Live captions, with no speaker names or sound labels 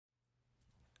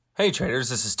Hey traders,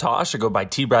 this is Tosh. I go by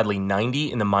T Bradley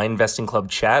 90 in the My Investing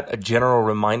Club chat. A general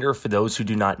reminder for those who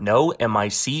do not know,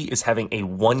 MIC is having a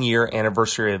 1-year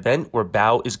anniversary event where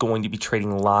BOW is going to be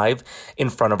trading live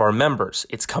in front of our members.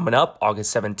 It's coming up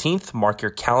August 17th. Mark your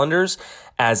calendars.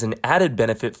 As an added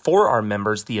benefit for our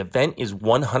members, the event is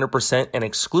 100% and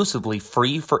exclusively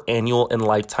free for annual and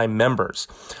lifetime members.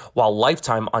 While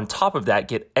lifetime on top of that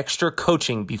get extra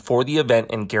coaching before the event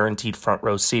and guaranteed front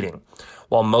row seating.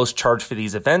 While most charge for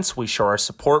these events, we show our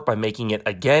support by making it,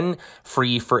 again,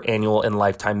 free for annual and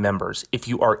lifetime members. If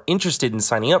you are interested in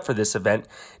signing up for this event,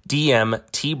 DM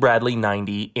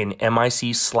tbradley90 in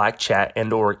MIC Slack chat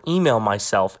and or email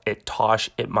myself at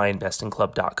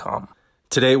tosh@myinvestingclub.com.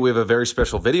 Today, we have a very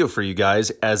special video for you guys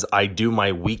as I do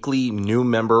my weekly new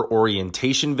member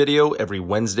orientation video every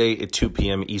Wednesday at 2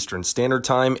 p.m. Eastern Standard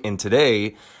Time. And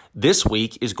today, this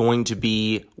week is going to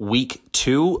be week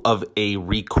 2 of a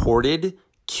recorded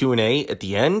Q&A at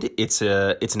the end. It's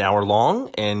an hour long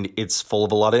and it's full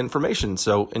of a lot of information.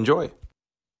 So enjoy.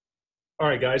 All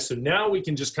right, guys. So now we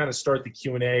can just kind of start the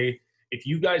Q&A. If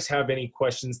you guys have any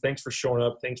questions, thanks for showing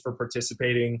up. Thanks for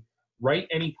participating. Write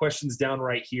any questions down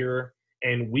right here.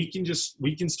 And we can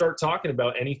start talking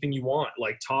about anything you want,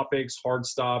 like topics, hard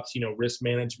stops, risk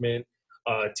management,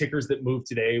 tickers that move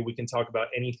today. We can talk about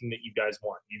anything that you guys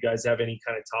want. You guys have any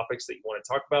kind of topics that you want to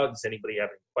talk about? Does anybody have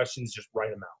any questions? Just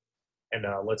write them out, and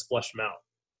let's flesh them out.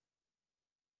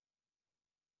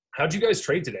 How'd you guys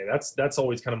trade today? That's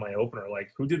always kind of my opener. Like,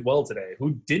 who did well today?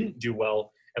 Who didn't do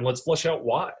well? And let's flesh out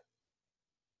why.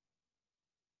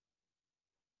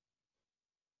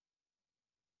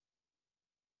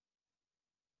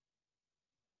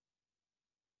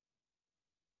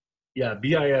 Yeah,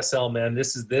 BISL, man.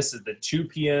 This is the 2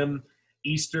 p.m.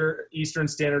 Eastern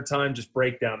Standard Time just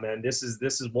breakdown, man. This is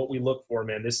what we look for,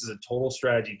 man. This is a total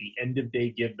strategy. The end of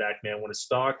day give back, man. When a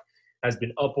stock has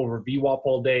been up over VWAP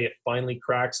all day, it finally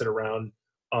cracks at around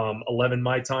 11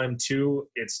 my time too.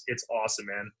 It's awesome,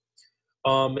 man.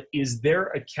 Is there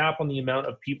a cap on the amount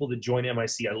of people that join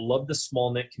MIC? I love the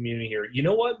small net community here. You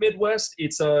know what, Midwest?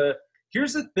 Here's the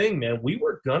thing, man. We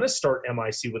were gonna start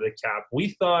MIC with a cap. We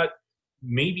thought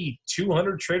maybe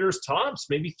 200 traders tops,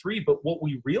 maybe 3. But what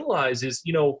we realize is,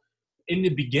 in the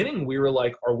beginning, we were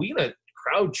like, are we going to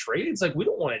crowd trades? Like, we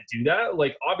don't want to do that.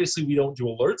 Like, obviously we don't do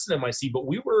alerts in MIC, but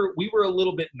we were a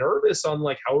little bit nervous on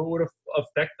like how it would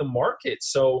affect the market.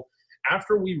 So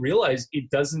after we realized it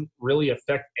doesn't really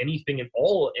affect anything at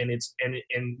all, and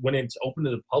when it's open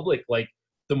to the public, like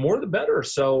the more the better.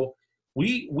 So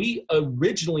we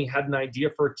originally had an idea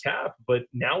for a cap, but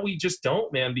now we just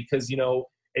don't, man, because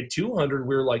at 200,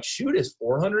 we were like, shoot, is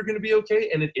 400 going to be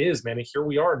okay? And it is, man. And here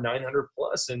we are, 900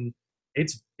 plus, and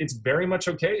it's very much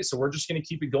okay. So we're just going to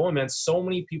keep it going, man. So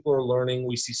many people are learning.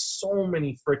 We see so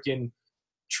many freaking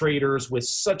traders with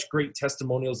such great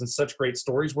testimonials and such great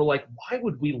stories. We're like, why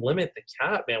would we limit the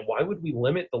cap, man? Why would we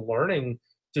limit the learning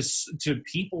to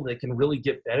people that can really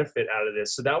get benefit out of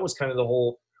this? So that was kind of the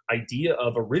whole idea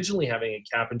of originally having a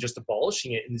cap and just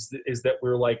abolishing it, is that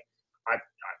we're like,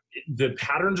 the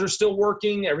patterns are still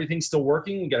working. Everything's still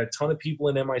working. We got a ton of people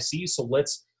in MIC. So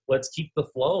let's keep the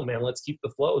flow, man. Let's keep the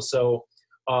flow. So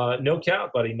no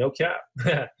cap, buddy. No cap.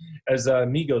 As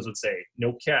Migos would say,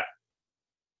 no cap.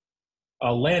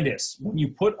 Landis, when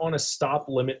you put on a stop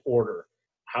limit order,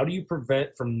 how do you prevent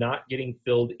from not getting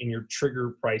filled in your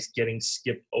trigger price getting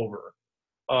skipped over?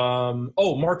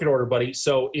 Market order, buddy.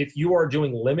 So if you are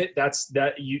doing limit,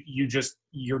 you're just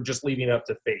leaving it up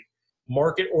to fate.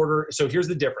 Market order. So here's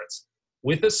the difference.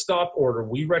 With a stop order,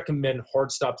 we recommend hard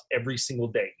stops every single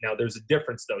day. Now, there's a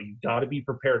difference, though. You got to be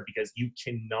prepared because you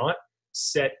cannot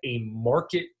set a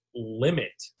market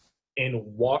limit and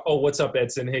walk. Oh, what's up,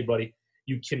 Edson? Hey, buddy.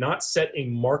 You cannot set a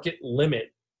market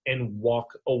limit and walk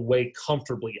away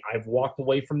comfortably. I've walked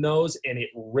away from those, and it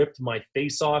ripped my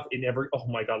face off. Oh,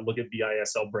 my God, look at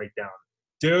BISL breakdown.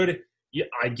 Dude,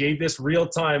 I gave this real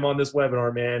time on this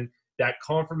webinar, man. That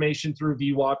confirmation through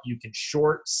VWAP, you can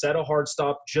short, set a hard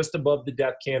stop just above the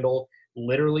death candle,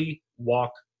 literally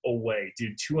walk away.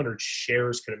 Dude, 200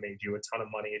 shares could have made you a ton of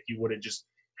money if you would have just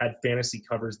had fantasy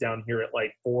covers down here at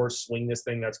like 4, swing this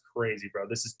thing. That's crazy, bro.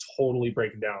 This is totally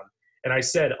breaking down. And I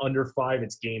said under 5,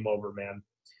 it's game over, man.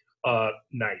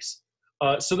 Nice.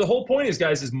 So the whole point is,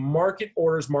 guys, is market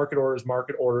orders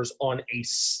on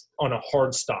a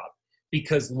hard stop.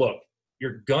 Because look,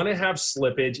 you're going to have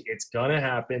slippage. It's going to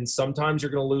happen. Sometimes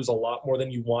you're going to lose a lot more than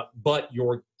you want, but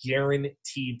you're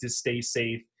guaranteed to stay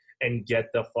safe and get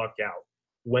the fuck out.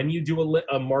 When you do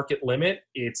a market limit,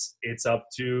 it's up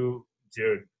to,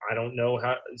 dude, I don't know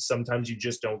how. Sometimes you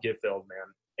just don't get filled, man.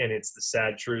 And it's the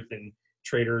sad truth. And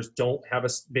traders don't have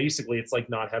basically, it's like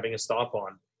not having a stop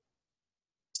on.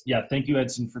 Yeah, thank you,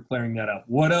 Edson, for clearing that up.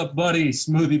 What up, buddy?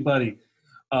 Smoothie buddy.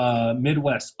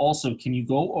 Midwest. Also, can you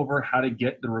go over how to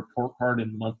get the report card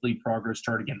and monthly progress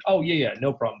chart again? Oh, yeah,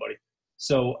 no problem, buddy.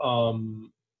 So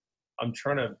I'm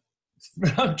trying to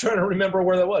I'm trying to remember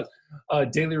where that was.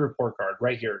 Daily report card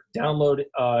right here. Download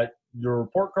your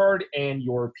report card and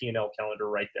your P&L calendar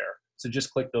right there. So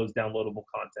just click those downloadable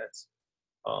contents.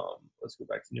 Let's go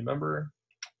back to new member.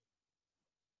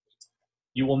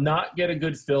 You will not get a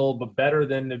good fill, but better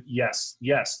than the, yes.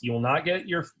 You will not get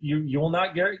your you will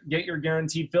not get your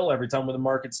guaranteed fill every time when the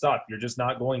market stops. You're just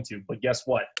not going to. But guess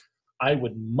what? I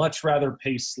would much rather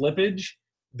pay slippage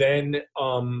than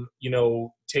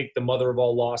take the mother of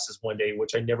all losses one day,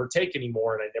 which I never take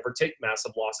anymore, and I never take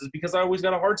massive losses because I always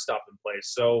got a hard stop in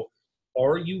place. So,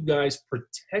 are you guys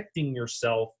protecting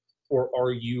yourself? Or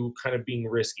are you kind of being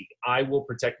risky? I will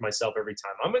protect myself every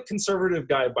time. I'm a conservative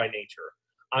guy by nature.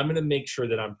 I'm going to make sure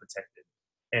that I'm protected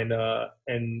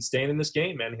and staying in this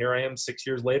game, man. Here I am 6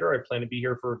 years later. I plan to be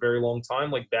here for a very long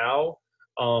time, like Bao.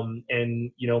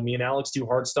 And me and Alex do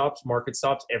hard stops, market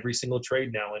stops, every single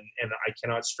trade now. And I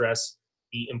cannot stress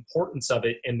the importance of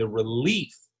it and the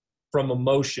relief from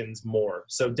emotions more.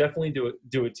 So definitely do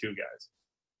it too, guys.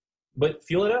 But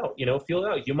feel it out, feel it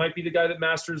out. You might be the guy that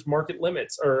masters market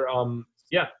limits or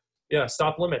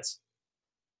stop limits.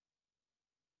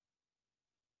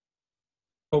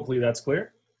 Hopefully that's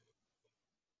clear.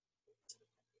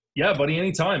 Yeah, buddy,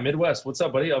 anytime. Midwest, what's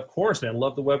up, buddy? Of course, man.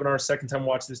 Love the webinar. Second time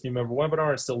watching this new member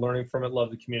webinar and still learning from it.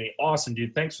 Love the community. Awesome,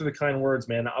 dude. Thanks for the kind words,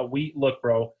 man. Look,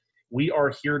 bro, we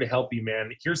are here to help you, man.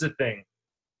 Here's the thing.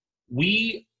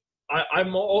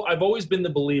 I've always been the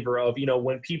believer of,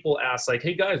 when people ask like,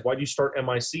 hey guys, why'd you start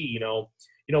MIC?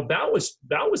 Bao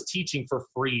was teaching for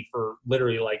free for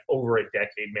literally like over a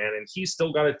decade, man. And he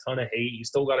still got a ton of hate. He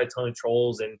still got a ton of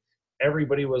trolls. And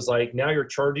everybody was like, now you're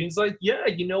charging. He's like, yeah,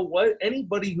 you know what?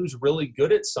 Anybody who's really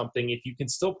good at something, if you can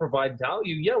still provide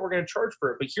value, yeah, we're going to charge for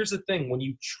it. But here's the thing. When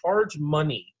you charge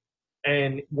money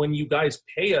and when you guys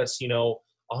pay us, $180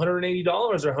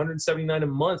 or $179 a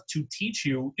month to teach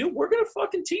you, dude, we're going to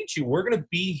fucking teach you. We're going to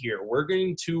be here. We're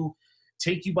going to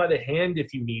take you by the hand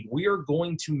if you need. We are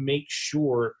going to make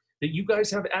sure that you guys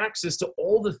have access to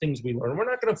all the things we learn. We're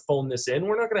not going to phone this in.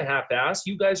 We're not going to half-ass.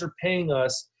 You guys are paying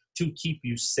us to keep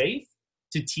you safe,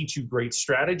 to teach you great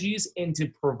strategies, and to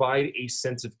provide a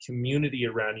sense of community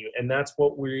around you. And that's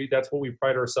what we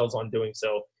pride ourselves on doing.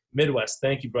 So Midwest,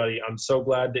 thank you, buddy. I'm so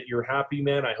glad that you're happy,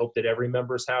 man. I hope that every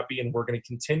member is happy, and we're going to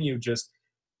continue just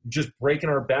breaking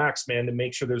our backs, man, to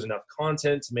make sure there's enough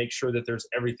content, to make sure that there's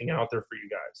everything out there for you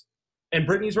guys. And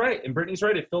Brittany's right.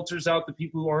 It filters out the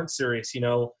people who aren't serious.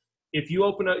 If you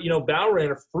open up, Bao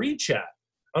ran a free chat.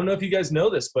 I don't know if you guys know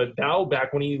this, but Bao,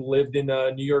 back when he lived in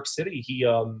New York City, he,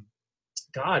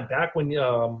 back when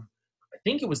I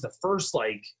think it was the first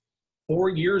 4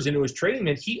 years into his trading,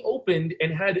 man, he opened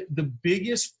and had the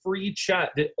biggest free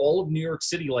chat that all of New York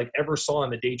City ever saw in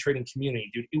the day trading community,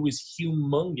 dude. It was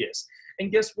humongous. And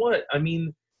guess what? I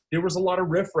mean, there was a lot of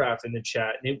riffraff in the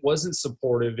chat, and it wasn't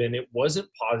supportive and it wasn't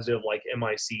positive like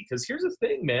MIC. Because here's the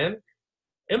thing, man.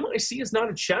 MIC is not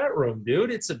a chat room,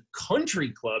 dude. It's a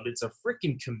country club. It's a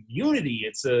freaking community.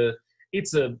 It's a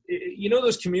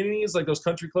those communities, like those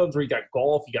country clubs where you got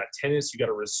golf, you got tennis, you got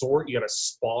a resort, you got a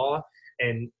spa,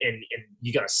 and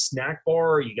you got a snack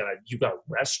bar, you got a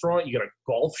restaurant, you got a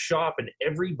golf shop, and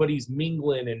everybody's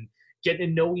mingling and getting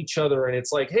to know each other. And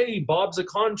it's like, hey, Bob's a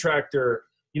contractor,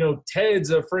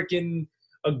 Ted's a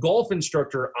golf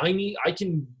instructor. I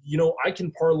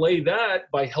can parlay that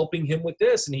by helping him with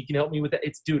this, and he can help me with that.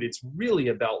 It's really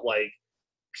about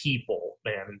people,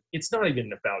 man. It's not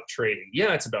even about trading.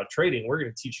 Yeah, it's about trading. We're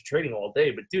going to teach you trading all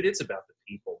day, but dude, it's about the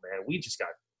people, man. We just got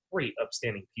great,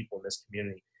 upstanding people in this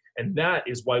community. And that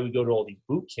is why we go to all these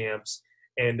boot camps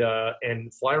and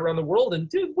fly around the world. And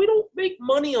dude, we don't make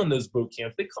money on those boot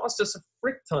camps. They cost us a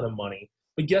frick ton of money.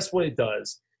 But guess what it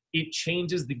does? It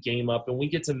changes the game up, and we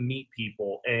get to meet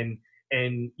people and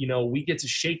we get to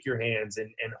shake your hands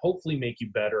and hopefully make you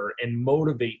better and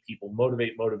motivate people,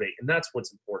 motivate. And that's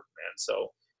what's important, man.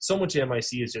 So much of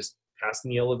MIC is just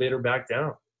passing the elevator back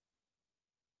down.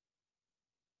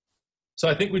 So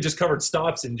I think we just covered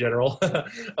stops in general.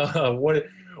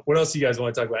 What else do you guys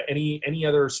want to talk about? Any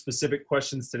other specific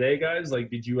questions today, guys?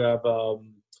 Did you have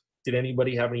did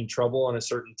anybody have any trouble on a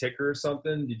certain ticker or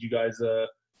something? Did you guys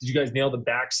nail the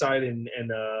backside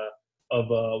of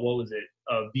what was it?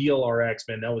 VLRX,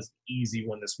 man. That was an easy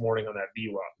one this morning on that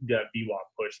VWAP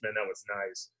push, man. That was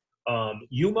nice.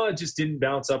 Yuma just didn't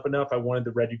bounce up enough. I wanted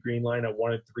the red to green line. I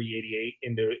wanted 388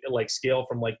 into scale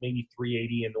from maybe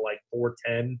 380 into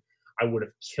 410. I would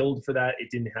have killed for that. It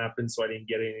didn't happen, so I didn't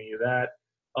get any of that.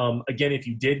 Again, if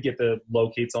you did get the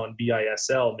locates on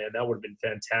BISL, man, that would have been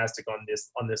fantastic on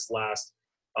this last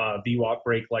VWAP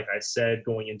break. Like I said,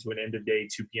 going into an end of day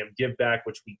 2 p.m. give back,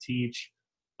 which we teach.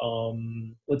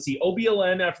 Let's see,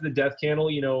 OBLN after the death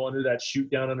candle, you know, under that shoot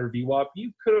down under VWAP,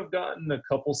 you could have gotten a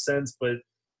couple cents, but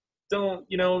don't,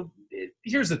 you know,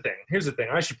 here's the thing.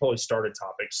 I should probably start a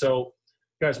topic. So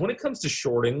guys, when it comes to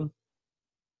shorting,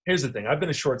 here's the thing. I've been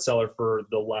a short seller for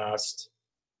the last,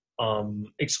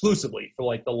 exclusively for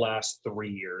like the last 3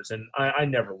 years. And I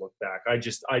never look back.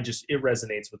 It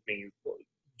resonates with me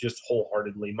just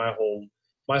wholeheartedly. My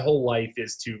whole life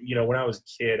is to, you know, when I was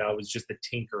a kid, I was just the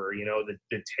tinkerer, you know,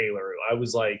 the tailor. I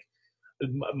was like,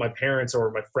 my parents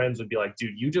or my friends would be like,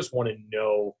 dude, you just want to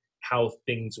know how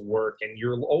things work. And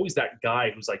you're always that guy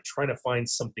who's like trying to find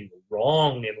something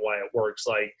wrong in why it works.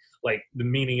 Like the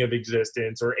meaning of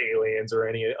existence or aliens or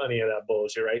any of that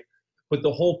bullshit. Right. But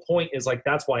the whole point is like,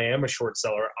 that's why I am a short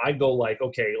seller. I go like,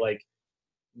 okay, like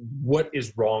what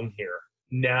is wrong here?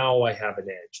 Now I have an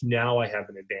edge. Now I have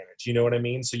an advantage. You know what I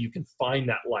mean? So you can find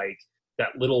that like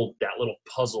that little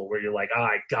puzzle where you're like,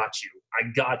 I got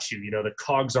you. You know, the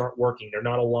cogs aren't working. They're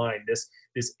not aligned.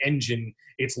 This engine,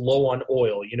 it's low on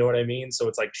oil. You know what I mean? So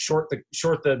it's like short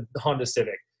the Honda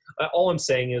Civic. All I'm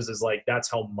saying is like,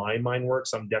 that's how my mind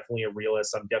works. I'm definitely a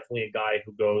realist. I'm definitely a guy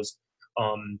who goes,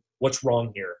 what's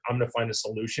wrong here? I'm going to find a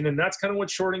solution. And that's kind of what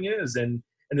shorting is. And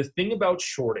the thing about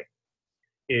shorting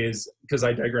is, because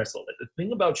I digress a little bit, the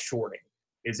thing about shorting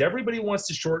is everybody wants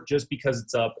to short just because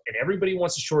it's up, and everybody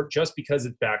wants to short just because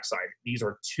it's backside. These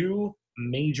are two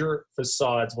major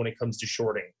facades when it comes to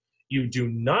shorting. You do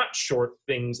not short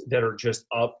things that are just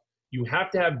up. You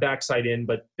have to have backside in,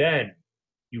 but then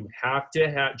you have to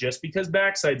have, just because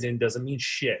backside's in doesn't mean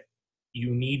shit.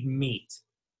 You need meat.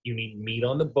 You need meat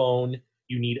on the bone.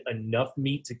 You need enough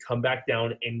meat to come back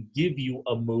down and give you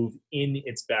a move in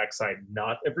its backside.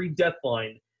 Not every death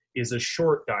line is a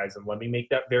short, guys, and let me make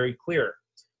that very clear.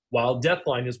 While death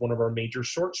line is one of our major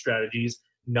short strategies,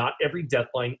 not every death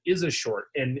line is a short.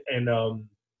 And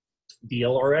the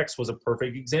LRX was a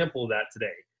perfect example of that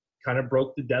today. Kind of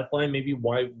broke the death line maybe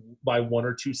by 1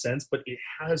 or 2 cents, but it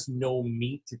has no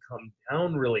meat to come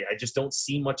down really. I just don't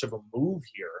see much of a move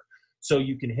here. So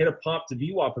you can hit a pop to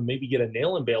VWAP and maybe get a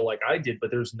nail and bail like I did, but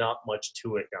there's not much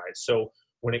to it, guys. So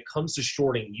when it comes to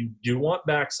shorting, you do want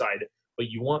backside, but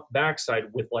you want backside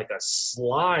with like a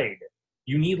slide.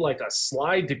 You need like a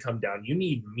slide to come down. You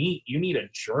need meat. You need a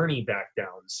journey back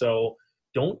down. So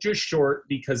don't just short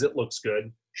because it looks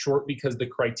good. Short because the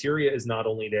criteria is not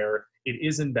only there, it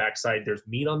is in backside. There's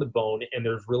meat on the bone, and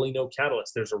there's really no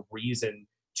catalyst. There's a reason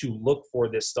to look for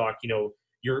this stock. You know,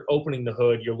 you're opening the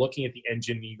hood, you're looking at the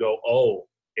engine, and you go, oh,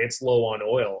 it's low on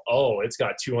oil. Oh, it's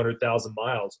got 200,000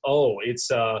 miles. Oh, it's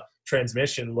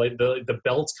transmission. Like the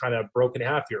belt's kind of broken in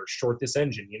half here. Short this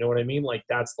engine. You know what I mean? Like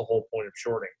that's the whole point of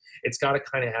shorting. It's got to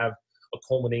kind of have a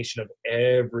culmination of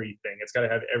everything. It's got to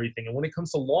have everything. And when it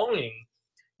comes to longing,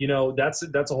 you know, that's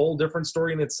a whole different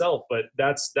story in itself. But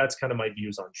that's kind of my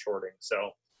views on shorting.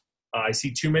 So I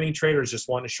see too many traders just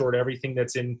want to short everything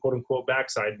that's in quote unquote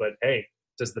backside. But hey,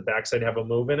 does the backside have a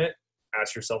move in it?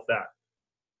 Ask yourself that.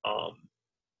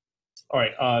 All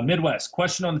right, Midwest,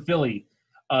 question on the Philly.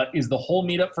 Is the whole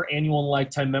meetup for annual and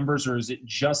lifetime members, or is it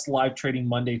just live trading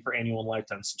Monday for annual and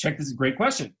lifetime? So check, this is a great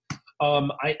question.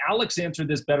 Alex answered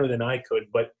this better than I could,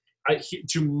 but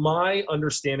to my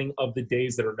understanding of the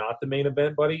days that are not the main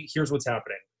event, buddy, here's what's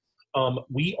happening.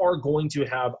 We are going to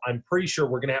have, I'm pretty sure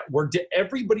we're going to have,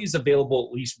 everybody's available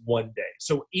at least one day.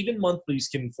 So even monthlies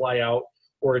can fly out,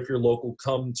 or if you're local,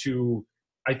 come to,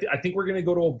 I think we're going to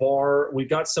go to a bar. We've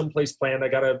got someplace planned. I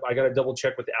gotta double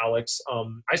check with Alex.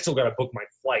 I still got to book my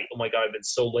flight. Oh my God, I've been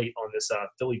so late on this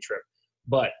Philly trip.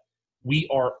 But we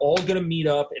are all going to meet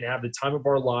up and have the time of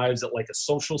our lives at like a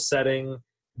social setting.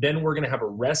 Then we're going to have a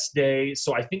rest day.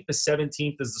 So I think the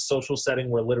 17th is the social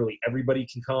setting where literally everybody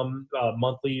can come,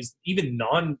 monthlies, even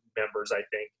non-members, I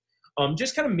think.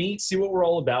 Just kind of meet, see what we're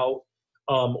all about.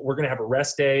 We're going to have a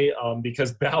rest day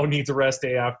because Bao needs a rest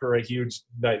day after a huge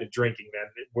night of drinking, man.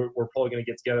 We're probably going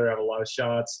to get together, have a lot of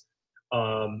shots,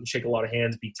 shake a lot of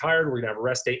hands, be tired. We're going to have a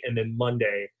rest day. And then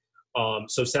Monday,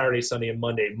 so Saturday, Sunday, and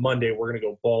Monday, we're going to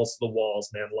go balls to the walls,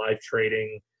 man, live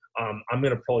trading. I'm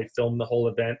going to probably film the whole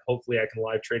event. Hopefully I can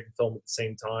live trade and film at the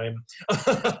same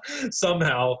time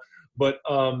somehow. But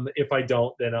if I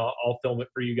don't, then I'll film it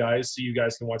for you guys so you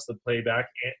guys can watch the playback,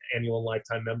 annual and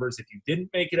lifetime members if you didn't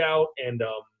make it out. And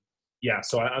yeah,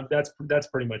 so that's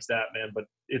pretty much that, man. But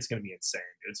it's going to be insane.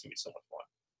 It's going to be so much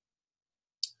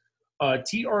fun.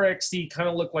 TRXC kind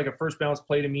of looked like a first bounce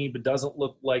play to me, but doesn't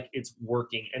look like it's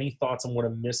working. Any thoughts on what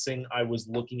I'm missing? I was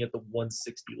looking at the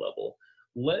 160 level.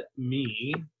 let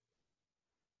me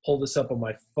pull this up on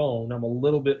my phone. I'm a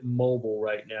little bit mobile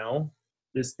right now.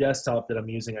 This desktop that I'm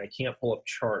using, I can't pull up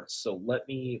charts. So let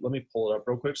me pull it up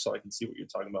real quick so I can see what you're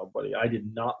talking about, buddy. I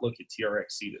did not look at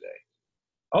TRXC today.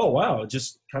 Oh, wow. It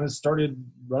just kind of started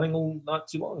running not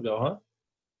too long ago, huh?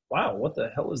 Wow, what the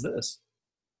hell is this?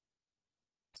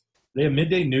 They have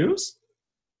midday news?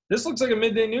 This looks like a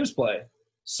midday news play.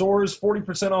 Soars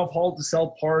 40% off haul to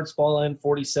sell parts, fall in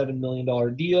 $47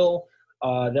 million deal.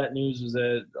 That news was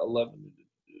at 11.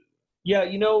 Yeah,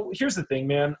 you know, here's the thing,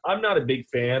 man. I'm not a big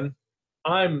fan.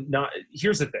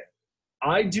 Here's the thing.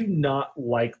 I do not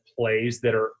like plays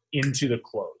that are into the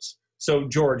close. So,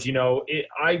 George, you know,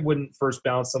 I wouldn't first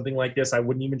bounce something like this. I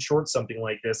wouldn't even short something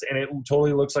like this. And it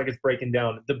totally looks like it's breaking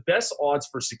down. The best odds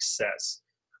for success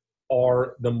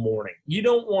are the morning. You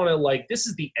don't want to, like, this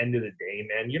is the end of the day,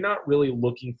 man. You're not really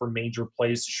looking for major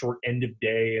plays to short end of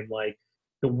day. And, like,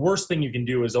 the worst thing you can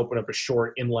do is open up a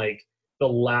short in, like, the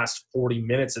last 40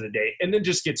 minutes of the day and then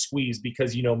just get squeezed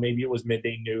because, you know, maybe it was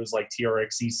midday news like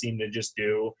TRXC seemed to just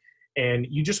do. And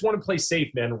you just want to play safe,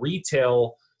 man.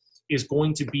 Retail is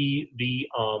going to be the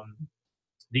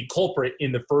culprit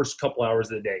in the first couple hours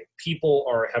of the day. People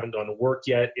haven't gone to work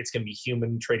yet. It's going to be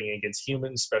human trading against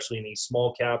humans, especially in these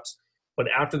small caps. But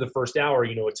after the first hour,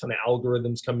 you know, a ton of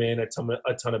algorithms come in, a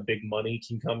ton of big money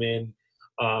can come in.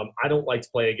 I don't like to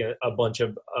play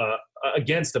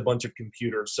against a bunch of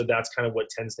computers, so that's kind of what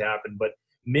tends to happen. But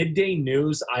midday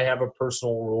news, I have a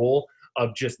personal rule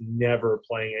of just never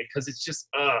playing it because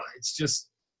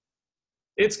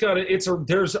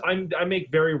I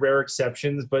make very rare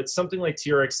exceptions, but something like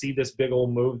TRXC, this big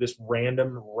old move, this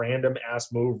random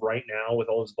ass move right now with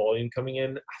all this volume coming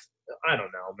in, I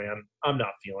don't know, man. I'm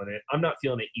not feeling it. I'm not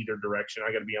feeling it either direction.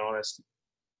 I got to be honest.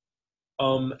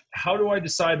 How do I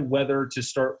decide whether to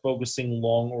start focusing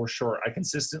long or short? I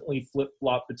consistently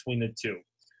flip-flop between the two.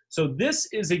 So this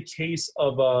is a case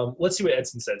of, let's see what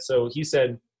Edson said. So he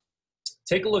said,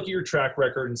 take a look at your track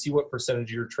record and see what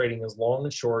percentage you're trading as long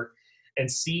and short and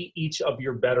see each of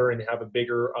your better and have a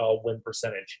bigger win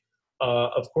percentage.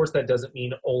 Of course, that doesn't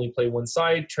mean only play one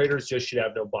side. Traders just should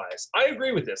have no bias. I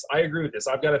agree with this. I've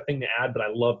got a thing to add, but I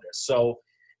love this. So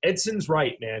Edson's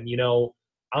right, man. You know,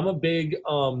 I'm a big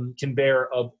conveyor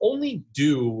of only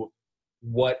do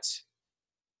what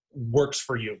works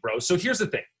for you, bro. So here's the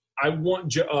thing. I want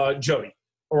Jody,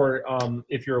 or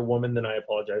if you're a woman, then I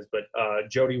apologize. But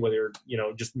Jody, whether you're, you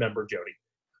know, just member Jody.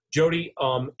 Jody,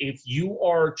 if you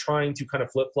are trying to kind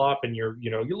of flip-flop and you're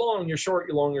long, you're short,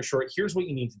 you're long, you're short, here's what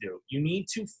you need to do. You need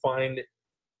to find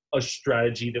a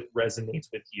strategy that resonates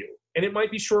with you. And it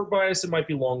might be short bias, it might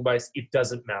be long bias, it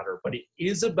doesn't matter. But it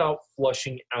is about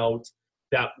flushing out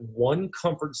that one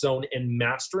comfort zone and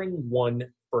mastering one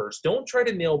first. Don't try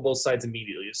to nail both sides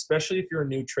immediately, especially if you're a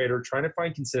new trader, trying to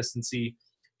find consistency,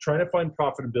 trying to find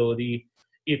profitability.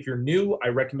 If you're new, I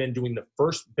recommend doing the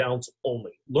first bounce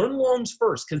only. Learn longs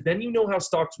first, because then you know how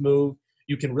stocks move.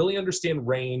 You can really understand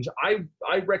range.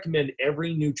 I recommend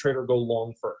every new trader go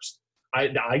long first. I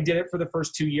did it for the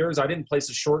first 2 years. I didn't place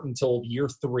a short until year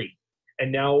 3. And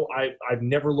now I've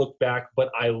never looked back, but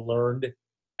I learned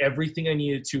everything I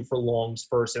needed to for longs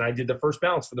first. And I did the first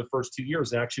bounce for the first 2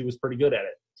 years and actually was pretty good at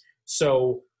it.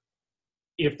 So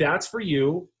if that's for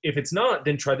you, if it's not,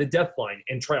 then try the death line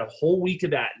and try a whole week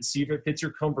of that and see if it fits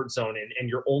your comfort zone. And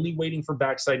you're only waiting for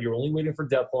backside, you're only waiting for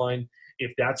death line.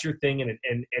 If that's your thing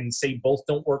and say both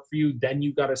don't work for you, then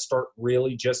you got to start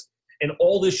really just, and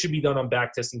all this should be done on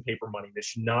back testing paper money. This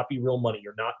should not be real money.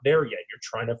 You're not there yet. You're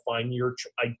trying to find your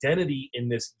identity in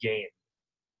this game.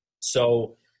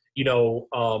 So, you know,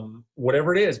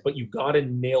 whatever it is, but you got to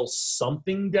nail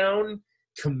something down.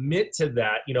 Commit to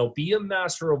that, you know, be a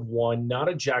master of one, not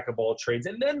a jack of all trades,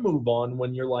 and then move on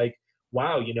when you're like,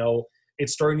 wow, you know,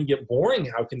 it's starting to get boring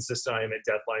how consistent I am at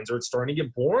deadlines, or it's starting to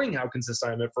get boring how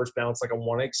consistent I am at first bounce. Like I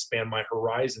want to expand my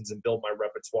horizons and build my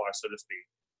repertoire, so to speak.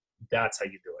 That's how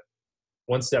you do it.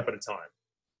 One step at a time.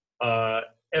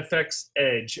 FX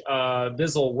Edge,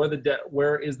 Vizzle, where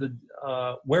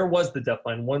was the death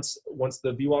line once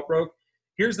the VWAP broke?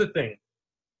 Here's the thing.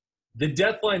 The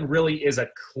death line really is a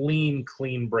clean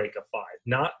break of 5,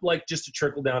 not like just a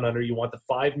trickle down under. You want the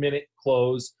 5-minute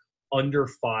close under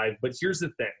 5. But here's the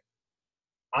thing.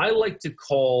 I like to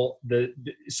call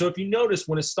so if you notice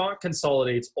when a stock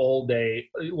consolidates all day,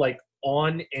 like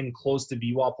on and close to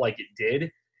VWAP like it did,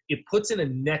 it puts in a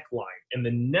neckline, and the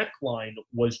neckline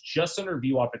was just under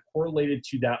VWAP. It correlated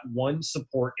to that one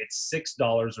support at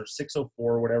 $6 or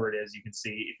 604, whatever it is. You can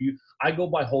see I go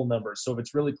by whole numbers. So if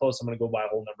it's really close, I'm going to go by a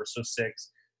whole number. So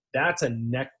 6, that's a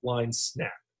neckline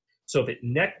snap. So if it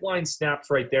neckline snaps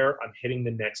right there, I'm hitting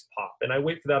the next pop, and I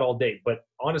wait for that all day. But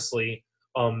honestly,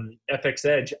 FX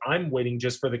Edge, I'm waiting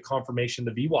just for the confirmation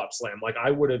of the VWAP slam. Like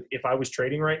I would have, if I was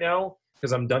trading right now,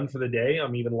 because I'm done for the day,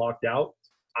 I'm even locked out,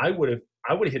 I would have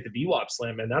hit the VWAP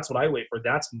slam, and that's what I wait for.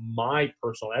 That's my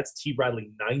personal, that's T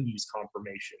Bradley 90's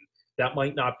confirmation. That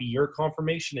might not be your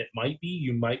confirmation. It might be.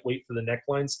 You might wait for the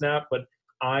neckline snap, but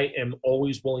I am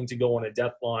always willing to go on a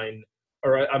death line,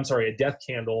 or I'm sorry, a death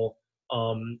candle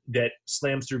that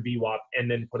slams through VWAP and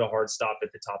then put a hard stop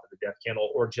at the top of the death candle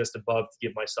or just above to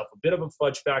give myself a bit of a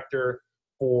fudge factor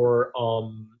for,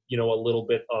 you know, a little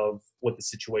bit of what the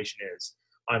situation is.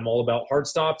 I'm all about hard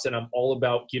stops, and I'm all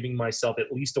about giving myself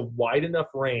at least a wide enough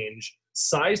range,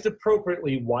 sized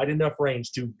appropriately, wide enough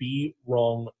range to be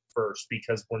wrong first,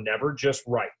 because we're never just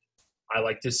right. I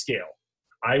like to scale.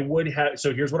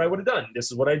 So here's what I would have done.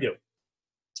 This is what I do.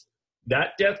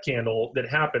 That death candle that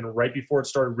happened right before it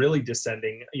started really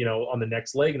descending, you know, on the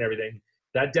next leg and everything,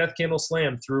 that death candle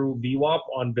slam through VWAP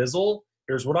on Bizzle.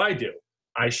 Here's what I do.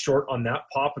 I short on that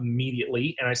pop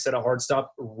immediately, and I set a hard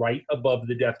stop right above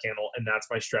the death candle, and that's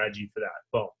my strategy for that.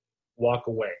 Boom. Walk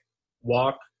away.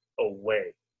 Walk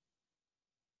away.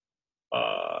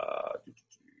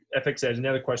 FX Edge,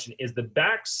 another question. Is the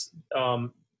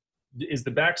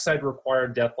backside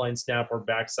required death line snap, or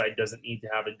backside doesn't need to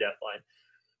have a death line?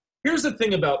 Here's the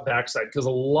thing about backside, because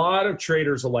a lot of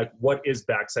traders are like, what is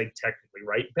backside technically,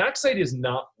 right? Backside is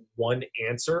not one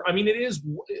answer. I mean, it is,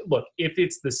 look, if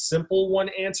it's the simple one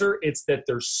answer, it's that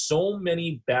there's so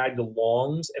many bagged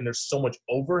longs and there's so much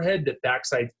overhead that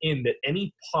backside's in that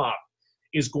any pop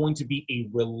is going to be a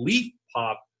relief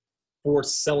pop for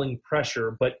selling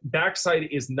pressure. But backside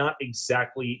is not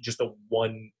exactly just a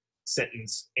one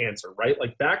sentence answer, right?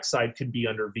 Like backside could be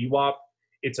under VWAP.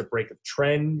 It's a break of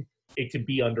trend. It could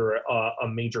be under a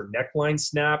major neckline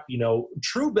snap. You know,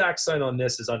 true backside on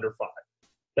this is under 5.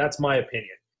 That's my opinion.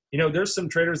 You know, there's some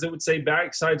traders that would say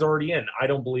backside's already in. I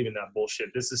don't believe in that bullshit.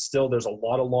 This is still, there's a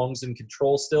lot of longs in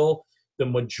control still. The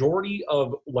majority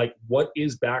of like what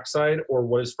is backside or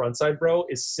what is frontside, bro,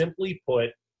 is simply put,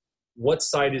 what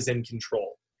side is in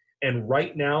control. And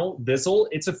right now, Bizzle,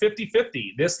 it's a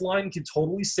 50-50. This line could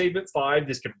totally save at 5.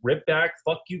 This could rip back,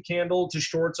 fuck you candle to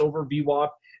shorts over VWAP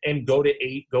and go to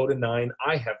 8, go to 9.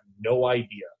 I have no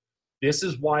idea. This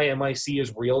is why MIC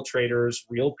is real traders,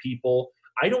 real people.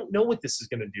 I don't know what this is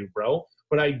going to do, bro.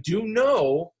 But I do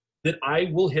know that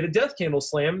I will hit a death candle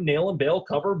slam, nail and bail,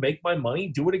 cover, make my money,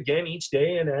 do it again each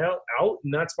day and out.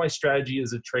 And that's my strategy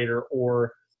as a trader,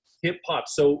 or hit pop.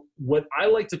 So what I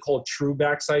like to call true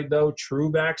backside, though,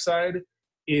 true backside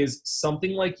is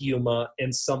something like Yuma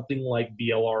and something like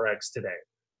BLRX today.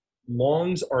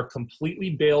 Longs are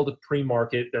completely bailed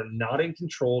pre-market. They're not in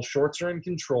control. Shorts are in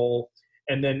control.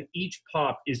 And then each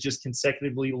pop is just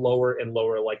consecutively lower and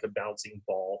lower like a bouncing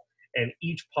ball. And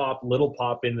each pop, little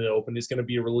pop in the open, is going to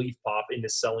be a relief pop into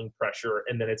selling pressure,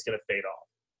 and then it's going to fade off.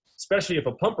 Especially if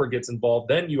a pumper gets involved,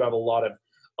 then you have a lot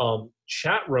of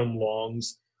chat room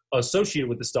longs associated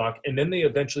with the stock, and then they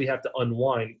eventually have to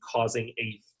unwind, causing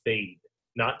a fade.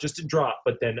 Not just a drop,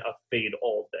 but then a fade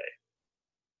all day.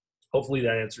 Hopefully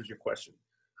that answers your question.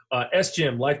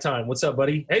 S-Jim, Lifetime, what's up,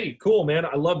 buddy? Hey, cool, man.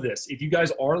 I love this. If you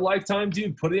guys are Lifetime,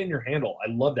 dude, put it in your handle.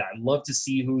 I love that. I'd love to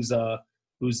see who's a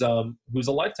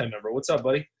Lifetime member. What's up,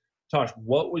 buddy? Tosh,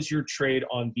 what was your trade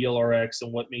on BLRX,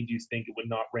 and what made you think it would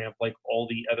not ramp like all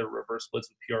the other reverse splits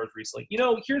with PRs recently? You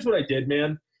know, here's what I did,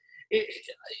 man.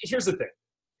 Here's the thing.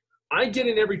 I get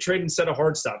in every trade and set a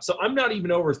hard stop. So I'm not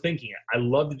even overthinking it. I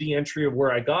loved the entry of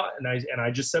where I got, and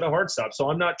I just set a hard stop. So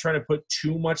I'm not trying to put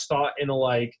too much thought into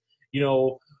like, you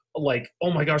know, like,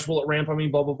 oh my gosh, will it ramp on me,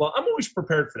 blah, blah, blah. I'm always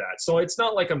prepared for that. So it's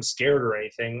not like I'm scared or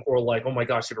anything, or like, oh my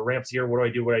gosh, if it ramps here, what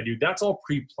do I do? That's all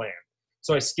pre-planned.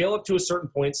 So I scale up to a certain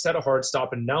point, set a hard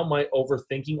stop, and now my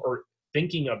overthinking or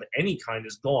thinking of any kind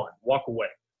is gone. Walk away.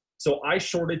 So I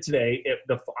shorted today.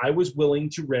 I was willing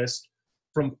to risk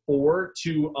from 4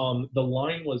 to, the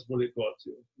line was, what did it go up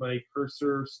to? My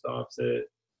cursor stops at,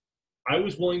 I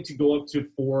was willing to go up to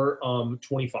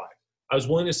 425. I was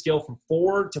willing to scale from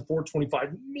 4 to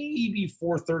 425, maybe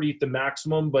 430 at the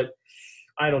maximum, but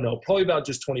I don't know, probably about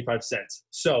just 25 cents.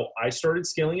 So I started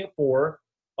scaling at 4,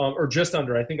 or just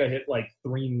under. I think I hit like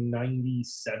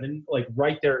 397, like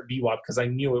right there at VWAP, because I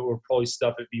knew it would probably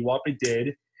stuff at VWAP. It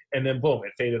did, and then boom,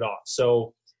 it faded off.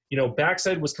 So, you know,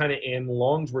 backside was kind of in.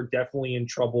 Longs were definitely in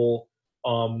trouble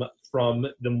from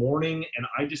the morning, and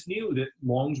I just knew that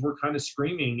longs were kind of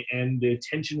screaming, and the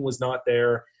attention was not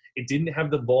there. It didn't have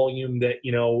the volume that,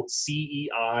 you know,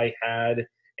 CEI had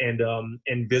and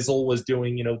Bizzle was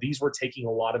doing. You know, these were taking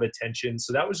a lot of attention.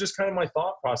 So that was just kind of my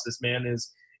thought process, man,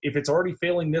 is if it's already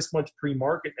failing this much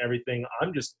pre-market and everything,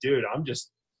 I'm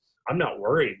not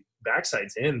worried.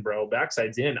 backside's in, bro.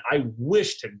 Backside's in. I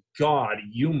wish to God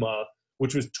Yuma,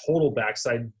 which was total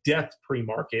backside death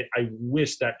pre-market, I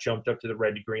wish that jumped up to the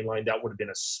red to green line. That would have been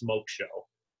a smoke show.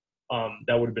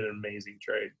 That would have been an amazing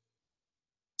trade.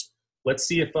 Let's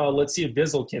see if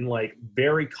Vizzle can like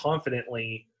very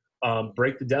confidently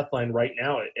break the death line right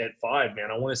now at 5,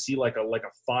 man. I want to see like a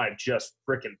 5 just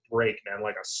freaking break, man.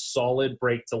 Like a solid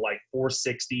break to like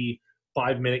 460.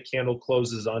 5-minute candle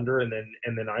closes under, and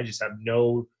then I just have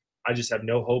no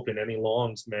hope in any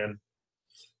longs, man.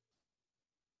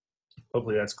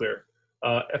 Hopefully that's clear.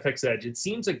 FX Edge. It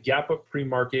seems a gap up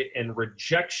pre-market and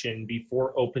rejection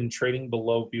before open trading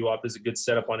below VWAP is a good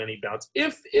setup on any bounce.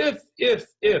 If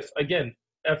again,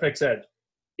 FX Edge,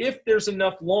 if there's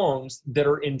enough longs that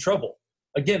are in trouble.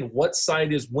 Again, what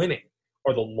side is winning?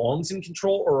 Are the longs in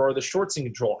control or are the shorts in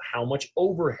control? How much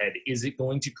overhead is it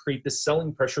going to create the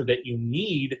selling pressure that you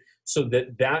need so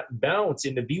that bounce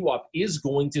into VWAP is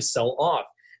going to sell off?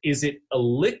 Is it a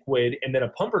liquid and then a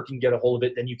pumper can get a hold of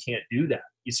it? Then you can't do that.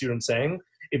 You see what I'm saying?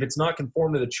 If it's not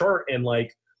conformed to the chart and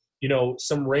like, you know,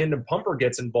 some random pumper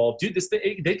gets involved, dude,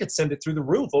 they could send it through the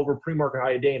roof over pre-market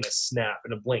high a day in a snap,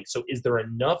 in a blink. So is there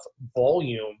enough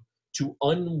volume to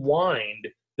unwind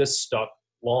the stuck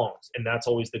longs? And that's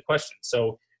always the question.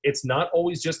 So it's not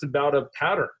always just about a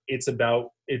pattern. It's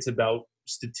about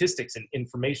statistics and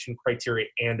information criteria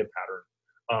and a pattern,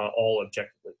 all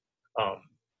objectively.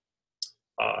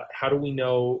 How do we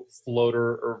know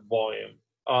floater or volume?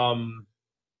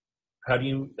 How do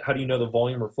you know the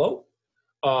volume or float?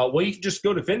 Well, you can just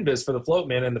go to FinViz for the float,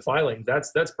 man, and the filing.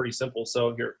 That's pretty simple.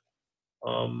 So here,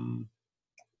 1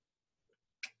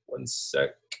 sec.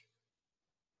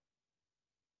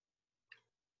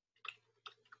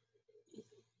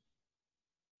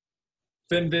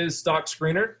 FinViz stock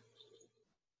screener.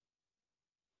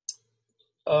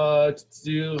 What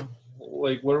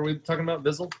are we talking about,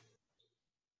 Vizzle?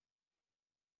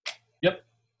 Yep,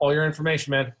 all your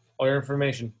information, man. All your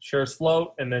information. Shares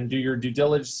float, and then do your due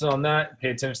diligence on that.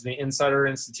 Pay attention to the insider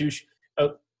institution.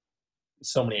 Oh,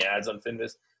 so many ads on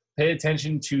FinViz. Pay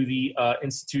attention to the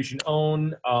institution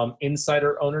own,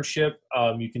 insider ownership.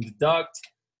 You can deduct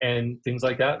and things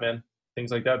like that, man.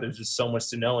 Things like that. There's just so much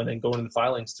to know, and then go into the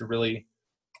filings to really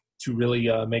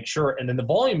make sure. And then the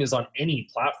volume is on any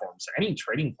platform. So any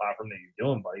trading platform that you're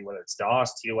doing, buddy, whether it's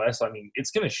DOS, TOS, I mean,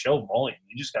 it's going to show volume.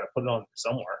 You just got to put it on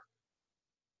somewhere.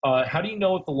 How do you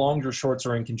know if the longs or shorts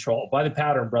are in control? By the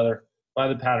pattern, brother. By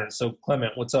the pattern. So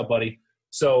Clement, what's up, buddy?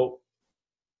 So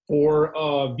for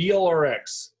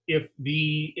BLRX, if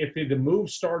the move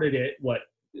started at what,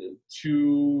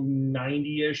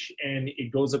 290-ish and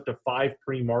it goes up to 5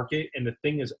 pre-market and the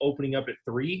thing is opening up at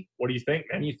 3, what do you think?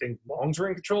 And you think longs are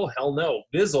in control? Hell no.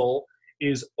 Vizzle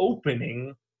is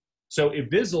opening. So if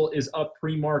Vizzle is up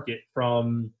pre-market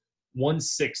from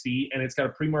 160 and it's got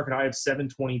a pre-market high of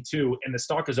 722 and the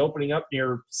stock is opening up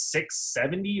near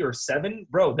 670 or 7,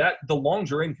 bro, that the longs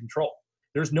are in control.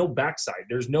 There's no backside.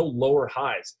 There's no lower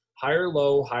highs. Higher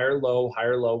low, higher low,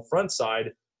 higher low, front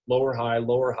side, lower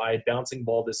high, bouncing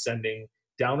ball descending,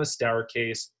 down a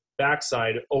staircase,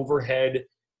 backside, overhead,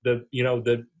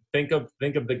 think of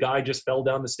the guy just fell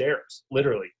down the stairs,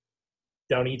 literally,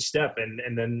 down each step,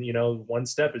 and then, one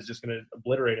step is just going to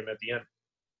obliterate him at the end.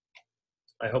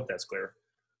 I hope that's clear.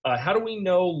 How do we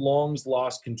know longs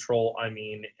lost control,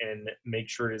 and make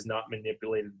sure it is not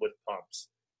manipulated with pumps?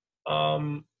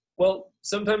 Well,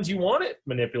 sometimes you want it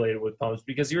manipulated with pumps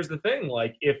because here's the thing.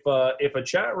 Like if a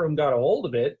chat room got a hold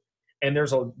of it and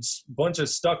there's a bunch of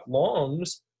stuck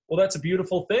longs, well, that's a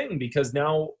beautiful thing because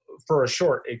now for a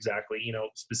short, exactly,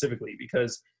 specifically,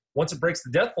 because once it breaks the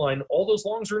death line, all those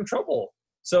longs are in trouble.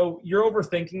 So you're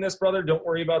overthinking this, brother. Don't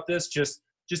worry about this. Just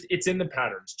it's in the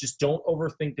patterns. Just don't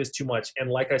overthink this too much. And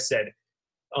like I said,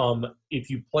 if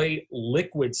you play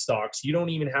liquid stocks, you don't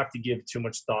even have to give too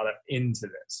much thought into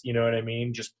this. You know what I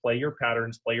mean? Just play your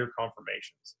patterns, play your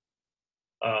confirmations.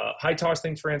 Hi, Tosh.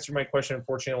 Thanks for answering my question.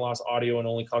 Unfortunately, I lost audio and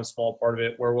only caught a small part of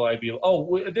it. Where will I be?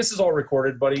 Oh, this is all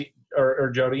recorded, buddy, or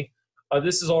Jody.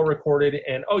 This is all recorded.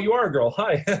 And, oh, you are a girl.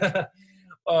 Hi.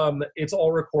 It's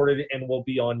all recorded and will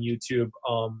be on YouTube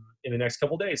in the next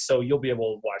couple of days. So you'll be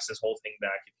able to watch this whole thing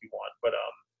back if you want. But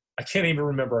I can't even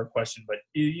remember our question, but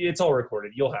it's all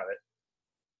recorded. You'll have it.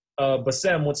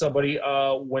 Bassem, what's up, buddy?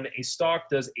 When a stock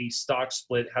does a stock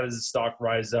split, how does the stock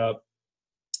rise up?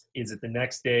 Is it the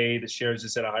next day? The shares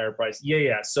just at a higher price?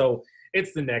 Yeah. So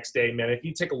it's the next day, man. If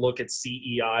you take a look at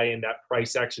CEI and that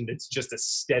price action, it's just a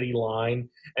steady line.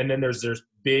 And then there's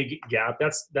big gap.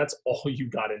 That's all you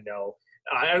got to know.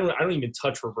 I don't even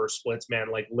touch reverse splits, man.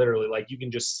 Like literally, like you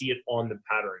can just see it on the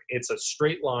pattern. It's a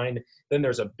straight line. Then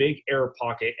there's a big air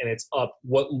pocket and it's up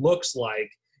what looks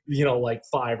like like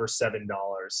 $5 or $7.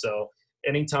 So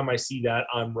anytime I see that,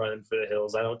 I'm running for the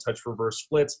hills. I don't touch reverse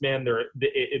splits, man.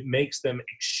 It makes them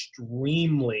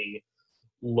extremely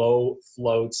low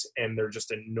floats, and they're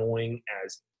just annoying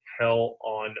as hell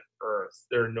on earth.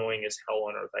 They're annoying as hell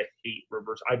on earth. I hate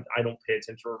reverse. I don't pay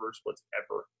attention to reverse splits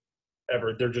ever.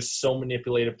 They're just so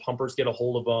manipulated. Pumpers get a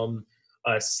hold of them.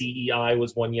 CEI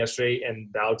was one yesterday,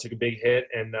 and Dow took a big hit,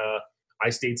 and I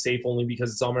stayed safe only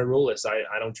because it's on my rule list.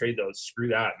 I don't trade those. Screw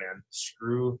that, man.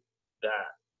 Screw that.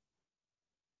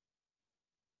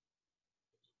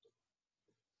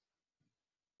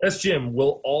 That's Jim.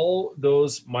 Will all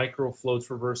those micro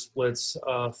floats, reverse splits,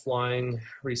 flying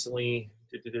recently?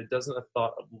 Doesn't have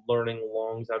thought of learning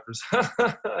longs after.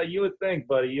 You would think,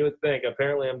 buddy. You would think.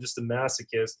 Apparently, I'm just a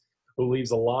masochist who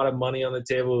leaves a lot of money on the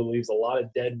table, who leaves a lot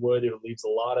of dead wood, who leaves a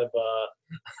lot of.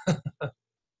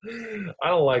 I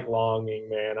don't like longing,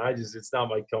 man. It's not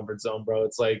my comfort zone, bro.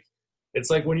 It's like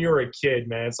when you were a kid,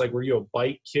 man. It's like, were you a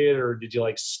bike kid or did you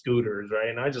like scooters, right?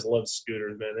 And I just love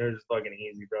scooters, man. They're just fucking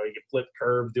easy, bro. You can flip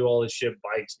curves, do all this shit.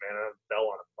 Bikes, man. I fell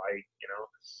on a bike,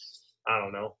 I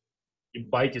don't know. Your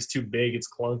bike is too big. It's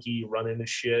clunky. You run into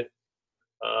shit.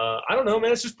 I don't know,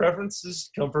 man. It's just preference.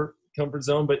 It's comfort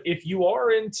zone. But if you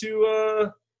are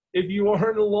into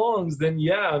longs, then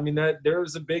yeah, I mean that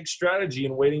there's a big strategy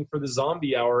in waiting for the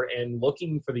zombie hour and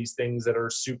looking for these things that are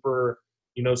super,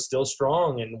 still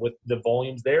strong, and with the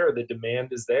volumes there, the demand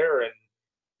is there,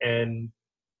 and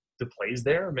the play's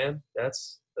there, man.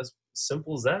 That's as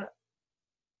simple as that.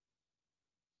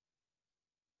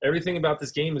 Everything about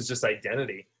this game is just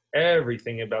identity.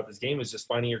 Everything about this game is just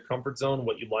finding your comfort zone,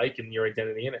 what you like, and your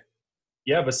identity in it.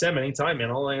 Yeah, but Sam, anytime,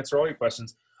 man. I'll answer all your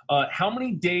questions. How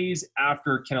many days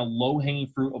after can a low-hanging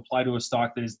fruit apply to a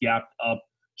stock that is gapped up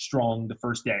strong the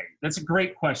first day? That's a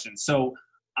great question. So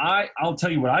I'll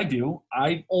tell you what I do.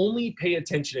 I only pay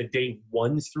attention to day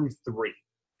 1 through 3.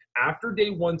 After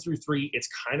day 1 through 3, it's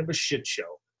kind of a shit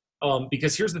show.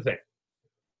 Because here's the thing.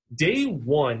 Day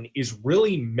 1 is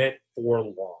really meant for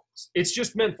longs. It's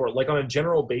just meant for, like, on a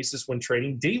general basis when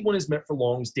trading. Day 1 is meant for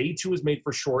longs. Day 2 is made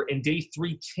for short. And day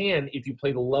 3 can if you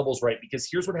play the levels right. Because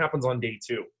here's what happens on day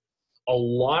 2. A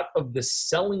lot of the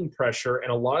selling pressure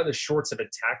and a lot of the shorts have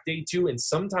attacked day 2. And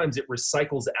sometimes it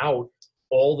recycles out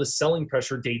all the selling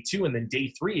pressure day 2. And then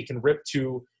day 3, it can rip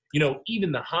to,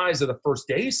 even the highs of the first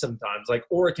day sometimes.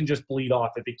 Or it can just bleed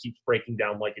off if it keeps breaking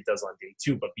down like it does on day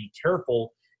 2. But be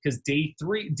careful, because day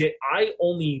 3, I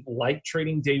only like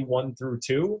trading day 1 through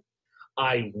 2.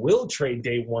 I will trade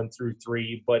day 1 through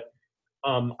 3, but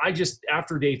I just,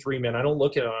 after day 3, man, I don't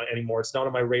look at it anymore. It's not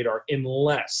on my radar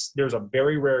unless there's a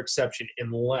very rare exception,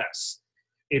 unless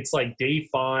it's like day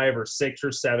 5 or 6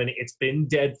 or 7. It's been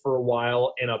dead for a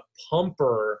while and a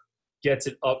pumper gets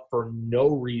it up for no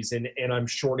reason, and I'm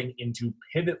shorting into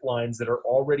pivot lines that are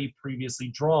already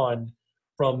previously drawn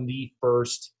from the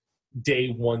first day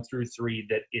 1 through 3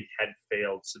 that it had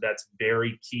failed. So that's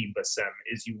very key, Bassem,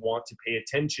 is you want to pay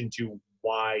attention to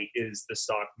why is the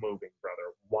stock moving,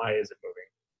 brother? Why is it moving?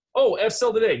 Oh,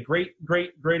 F-Cell today. Great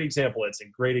example,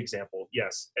 Edson. Great example.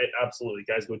 Yes, absolutely.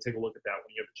 Guys, go take a look at that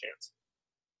when you have a chance.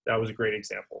 That was a great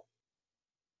example.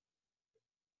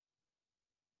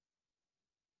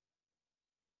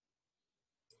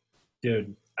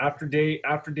 Dude, after day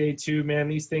 2, man,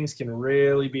 these things can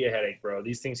really be a headache, bro.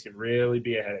 These things can really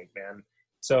be a headache, man.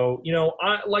 So,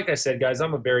 like I said, guys,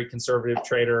 I'm a very conservative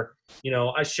trader.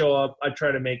 I show up, I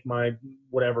try to make my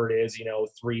whatever it is,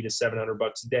 $300 to $700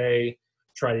 a day.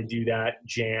 Try to do that,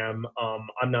 jam.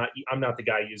 I'm not the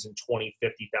guy using 20,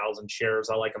 50,000 shares.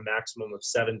 I like a maximum of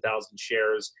 7,000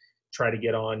 shares. Try to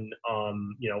get on,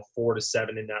 4 to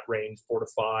 7 in that range, 4 to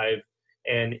 5.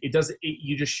 And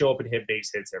you just show up and hit base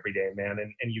hits every day, man.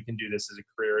 And you can do this as a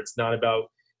career. It's not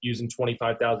about using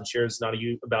 25,000 shares. It's not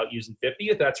about using 50.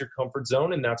 If that's your comfort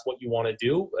zone and that's what you want to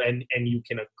do, and you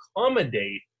can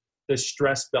accommodate the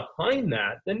stress behind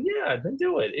that, then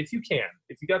do it if you can.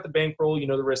 If you got the bankroll,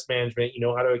 the risk management,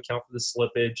 how to account for the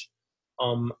slippage.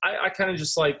 I kind of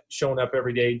just like showing up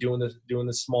every day, doing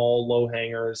the small low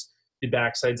hangers, the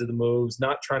backsides of the moves,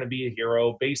 not trying to be a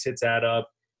hero. Base hits add up.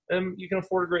 And you can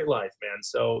afford a great life, man.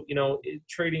 So,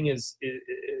 trading it's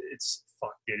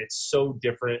fuck, dude. It's so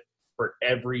different for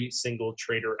every single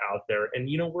trader out there. And,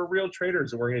 we're real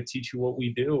traders, and we're going to teach you what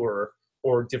we do,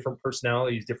 or different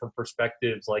personalities, different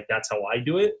perspectives. Like, that's how I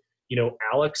do it.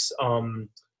 Alex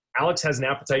has an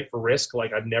appetite for risk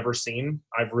like I've never seen.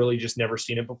 I've really just never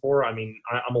seen it before. I mean,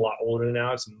 I'm a lot older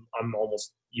now. So I'm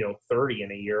almost, 30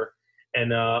 in a year.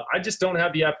 And I just don't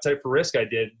have the appetite for risk I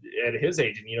did at his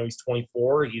age. And, he's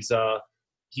 24. He's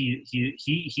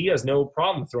he has no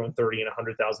problem throwing 30 and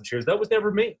 100,000 shares. That was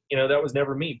never me. That was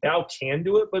never me. Bao can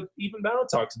do it, but even Bao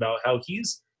talks about how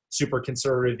he's super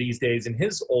conservative these days in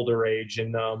his older age.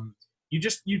 And you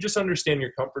just understand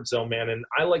your comfort zone, man. And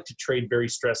I like to trade very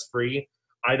stress free.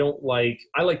 I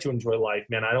like to enjoy life,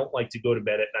 man. I don't like to go to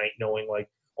bed at night knowing like,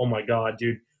 oh my God,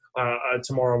 dude,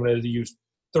 tomorrow I'm going to use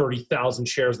 30,000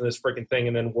 shares in this freaking thing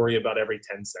and then worry about every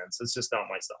 10 cents. It's just not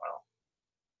my style.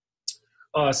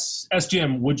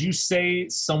 SGM, would you say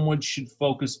someone should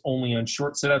focus only on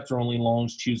short setups or only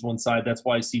longs, choose one side? That's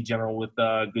why I see general with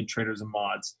good traders and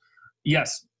mods.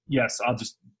 Yes. I'll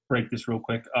just break this real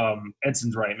quick.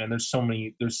 Edson's right, man. There's so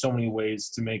many ways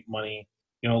to make money.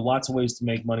 Lots of ways to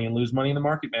make money and lose money in the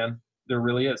market, man. There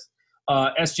really is.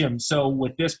 SGM, so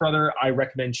with this, brother, I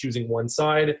recommend choosing one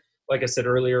side. Like I said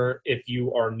earlier, if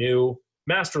you are new,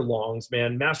 master longs,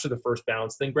 man. Master the first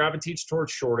bounce, then gravitate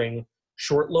towards shorting,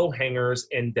 short low hangers,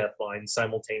 and death lines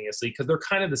simultaneously because they're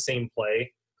kind of the same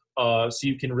play. So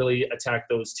you can really attack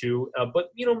those two. But,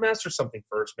 master something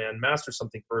first, man. Master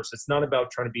something first. It's not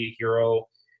about trying to be a hero.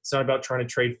 It's not about trying to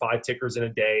trade 5 tickers in a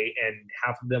day and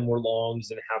half of them were longs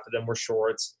and half of them were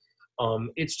shorts.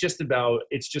 It's just about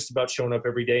showing up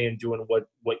every day and doing what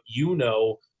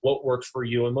what works for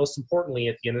you. And most importantly,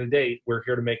 at the end of the day, we're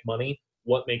here to make money.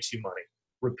 What makes you money?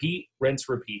 Repeat, rinse,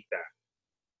 repeat that.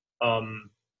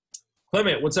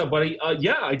 Clement, what's up, buddy?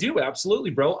 Yeah, I do.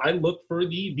 Absolutely, bro. I look for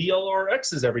the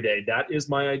VLRXs every day. That is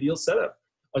my ideal setup.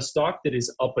 A stock that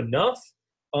is up enough.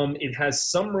 It has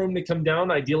some room to come down.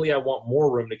 Ideally, I want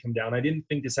more room to come down. I didn't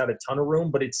think this had a ton of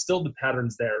room, but it's still the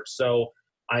pattern's there. So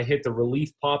I hit the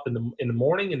relief pop in the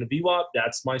morning in the VWAP.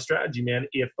 That's my strategy, man.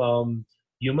 If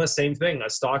Yuma, same thing. A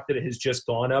stock that has just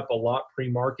gone up a lot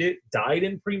pre-market, died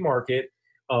in pre-market,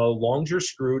 longs are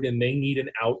screwed, and they need an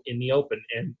out in the open.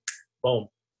 And boom.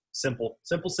 Simple.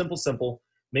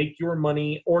 Make your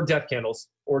money or death candles,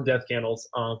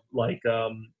 like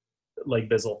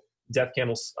Bizzle. Death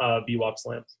candles, VWAP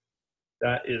slams.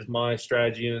 That is my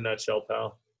strategy in a nutshell,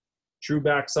 pal. True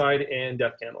backside and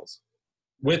death candles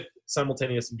with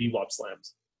simultaneous VWAP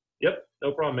slams. Yep,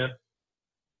 no problem, man.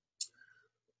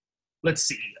 Let's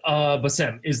see.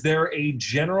 Bassem, is there a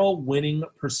general winning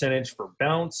percentage for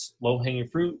bounce, low-hanging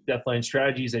fruit, deathline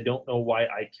strategies? I don't know why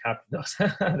I capped those.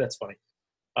 That's funny.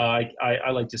 I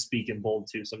like to speak in bold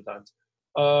too sometimes.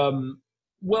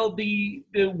 Well, the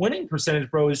winning percentage,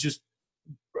 bro, is just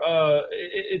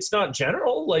it's not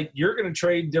general. Like you're going to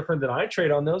trade different than I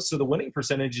trade on those. So the winning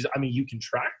percentage is, you can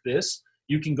track this.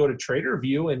 You can go to Trader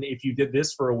View, and if you did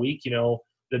this for a week,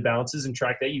 the bounces and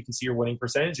track that, you can see your winning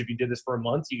percentage. If you did this for a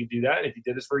month, you can do that. And if you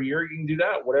did this for a year, you can do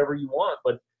that. Whatever you want.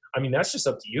 But that's just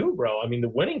up to you, bro. The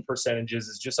winning percentages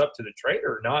is just up to the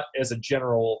trader, not as a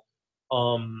general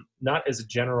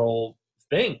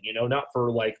thing, not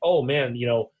for like, oh man,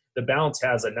 the bounce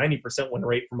has a 90% win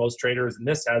rate for most traders and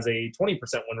this has a 20%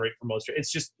 win rate for most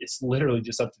traders. It's literally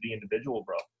just up to the individual,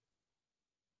 bro.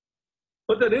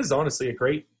 But that is honestly a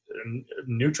great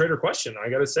new trader question. I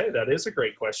got to say, that is a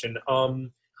great question.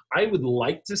 I would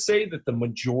like to say that the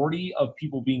majority of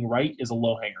people being right is a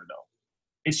low hanger though.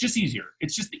 It's just easier.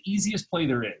 It's just the easiest play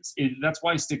there is. That's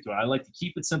why I stick to it. I like to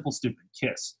keep it simple, stupid.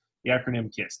 KISS. The acronym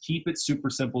KISS. Keep it super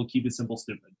simple. Keep it simple,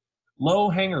 stupid. Low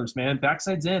hangers, man.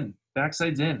 Backside's in.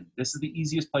 Backside's in. This is the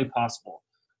easiest play possible.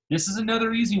 This is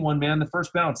another easy one, man. The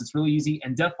first bounce. It's really easy.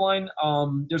 And Deathline,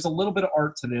 there's a little bit of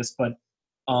art to this, but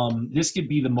this could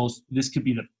be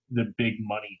the big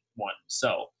money one.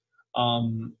 So,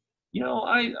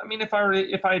 if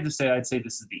I had to say, I'd say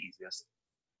this is the easiest.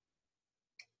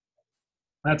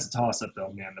 That's a toss-up,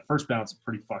 though, man. The first bounce is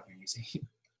pretty fucking easy.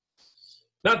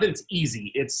 Not that it's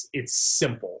easy. It's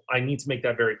simple. I need to make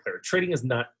that very clear. Trading is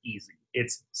not easy.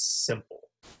 It's simple.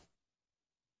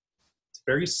 It's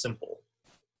very simple.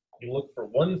 You look for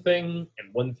one thing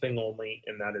and one thing only,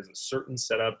 and that is a certain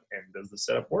setup. And does the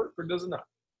setup work or does it not?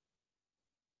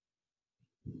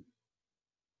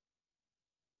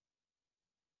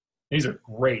 These are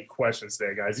great questions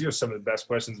today, guys. These are some of the best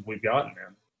questions we've gotten,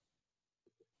 man.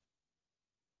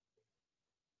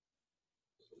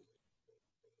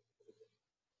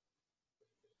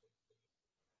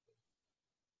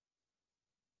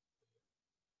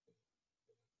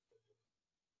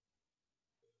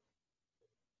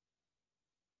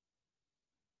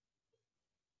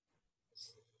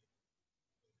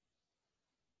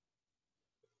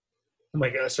 Oh my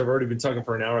gosh, I've already been talking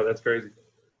for an hour. That's crazy.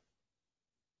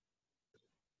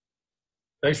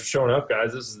 Thanks for showing up,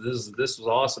 guys. This was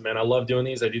awesome, man. I love doing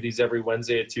these. I do these every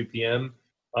Wednesday at 2 p.m.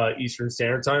 Eastern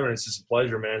Standard Time, and it's just a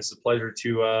pleasure, man. It's a pleasure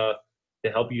to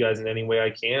help you guys in any way I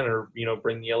can, or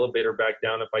bring the elevator back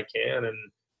down if I can,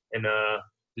 and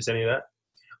just any of that.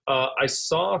 I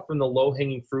saw from the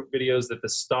low-hanging fruit videos that the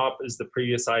stop is the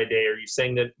previous high day. Are you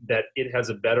saying that it has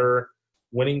a better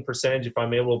winning percentage if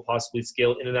I'm able to possibly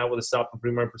scale in and out with a stop and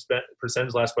pre-market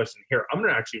percentage? Last question here. I'm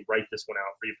going to actually write this one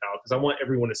out for you, pal, because I want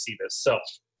everyone to see this. So,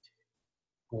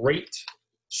 great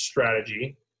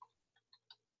strategy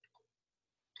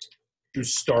to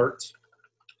start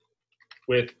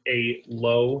with a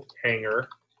low hanger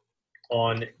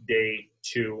on day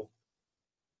 2.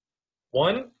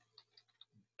 1.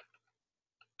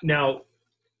 Now,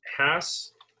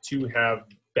 has to have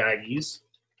baggies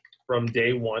from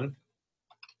day 1,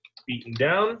 beaten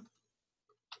down,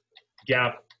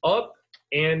 gap up,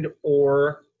 and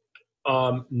or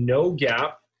no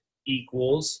gap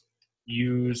equals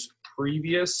use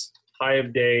previous high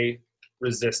of day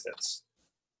resistance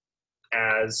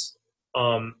as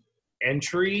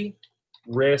entry,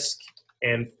 risk,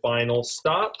 and final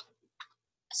stop.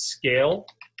 Scale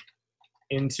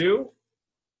into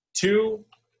 2,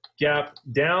 gap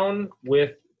down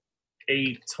with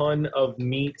a ton of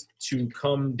meat to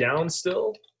come down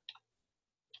still.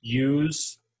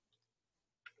 Use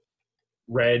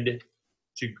red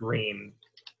to green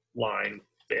line,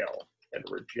 fail, and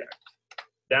reject.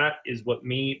 That is what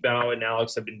me, Bao, and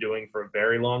Alex have been doing for a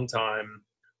very long time.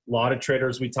 A lot of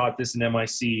traders, we taught this in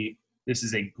MIC. This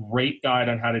is a great guide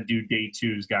on how to do day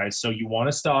 2s, guys. So you want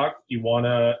a stock, you want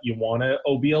a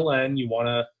OBLN, you want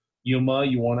a UMA,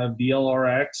 you want a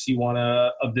VLRX, you want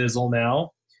a VISL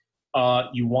now.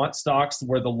 You want stocks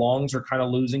where the longs are kind of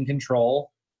losing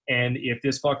control. And if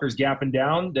this fucker's gapping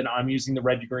down, then I'm using the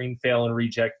red to green, fail, and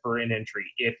reject for an entry.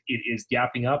 If it is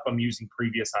gapping up, I'm using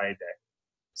previous high day.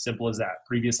 Simple as that.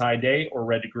 Previous high day or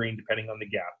red to green, depending on the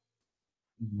gap.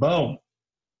 Boom.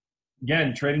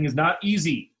 Again, trading is not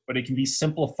easy, but it can be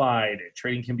simplified.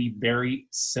 Trading can be very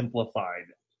simplified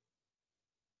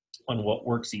on what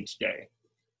works each day.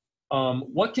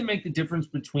 What can make the difference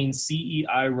between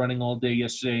CEI running all day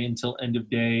yesterday until end of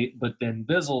day, but then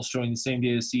VISL showing the same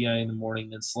day as CEI in the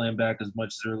morning and slam back as much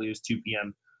as early as 2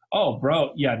 p.m.? Oh,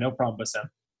 bro. Yeah, no problem, Bassem.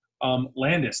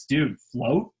 Landis, dude,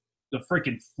 float. The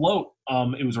freaking float.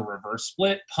 It was a reverse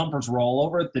split. Pumpers were all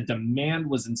over it. The demand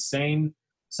was insane.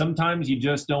 Sometimes you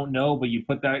just don't know, but you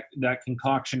put that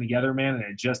concoction together, man, and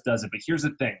it just does it. But here's the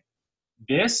thing.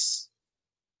 This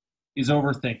is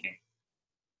overthinking.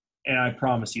 And I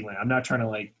promise you, Lane, I'm not trying to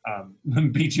like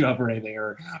beat you up or anything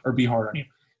or be hard on you.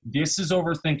 This is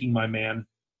overthinking, my man.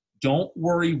 Don't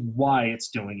worry why it's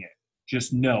doing it.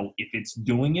 Just know if it's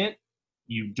doing it,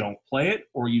 you don't play it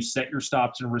or you set your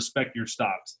stops and respect your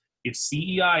stops. If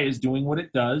CEI is doing what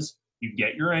it does, you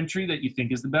get your entry that you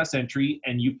think is the best entry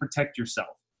and you protect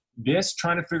yourself. This,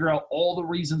 trying to figure out all the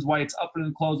reasons why it's up and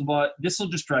in close, but this will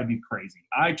just drive you crazy.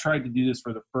 I tried to do this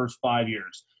for the first 5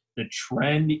 years. The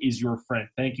trend is your friend.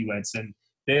 Thank you, Edson.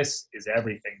 This is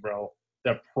everything, bro.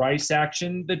 The price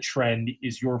action, the trend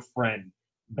is your friend.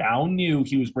 Bao knew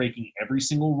he was breaking every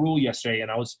single rule yesterday,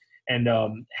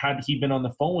 and had he been on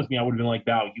the phone with me, I would have been like,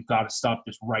 Bao, you got to stop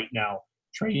this right now.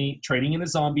 Trading in a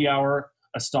zombie hour,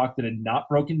 a stock that had not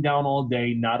broken down all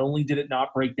day. Not only did it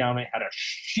not break down, it had a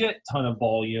shit ton of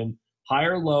volume,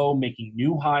 higher low, making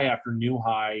new high after new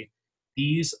high.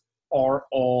 These are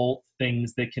all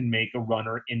things that can make a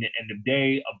runner in the end of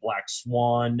day, a black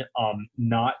swan,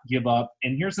 not give up.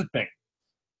 And here's the thing.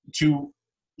 To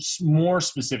more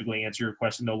specifically answer your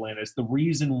question, though, Landis, the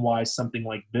reason why something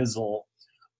like VISL,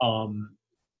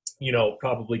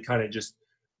 probably kind of just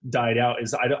died out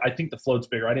is I think the float's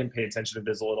bigger. I didn't pay attention to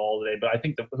VISL at all today, but I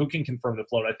think who can confirm the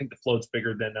float? I think the float's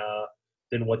bigger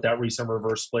than what that recent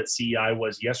reverse split CEI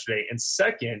was yesterday. And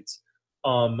second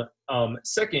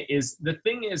is the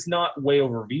thing is not way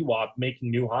over VWAP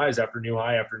making new highs after new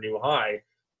high after new high.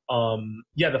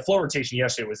 The flow rotation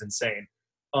yesterday was insane.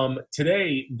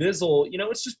 Today VISL,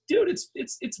 it's just, dude,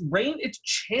 it's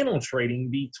channel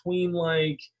trading between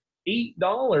like $8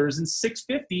 and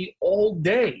 $6.50 all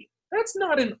day. That's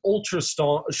not an ultra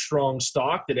strong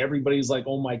stock that everybody's like,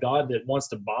 oh my God, that wants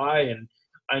to buy. And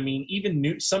I mean,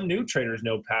 even some new traders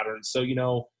know patterns. So,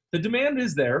 the demand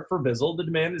is there for VISL. The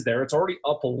demand is there. It's already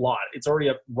up a lot. It's already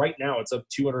up right now. It's up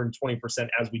 220%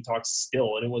 as we talk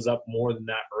still, and it was up more than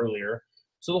that earlier.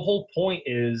 So the whole point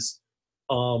is,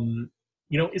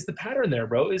 is the pattern there,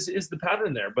 bro? Is the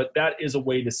pattern there? But that is a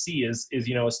way to see is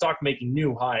a stock making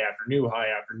new high after new high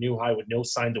after new high with no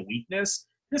signs of weakness.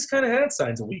 This kind of had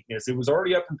signs of weakness. It was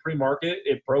already up in pre-market.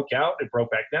 It broke out. It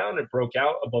broke back down. It broke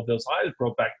out above those highs.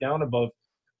 Broke back down above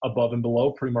and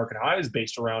below pre-market highs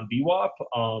based around VWAP,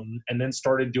 and then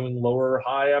started doing lower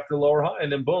high after lower high,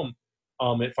 and then boom,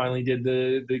 it finally did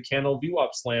the candle VWAP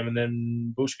slam, and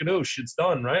then boosh kadoosh, it's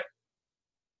done, right?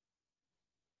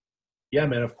 Yeah,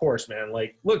 man, of course, man.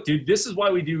 Like, look, dude, this is why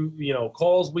we do,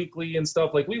 calls weekly and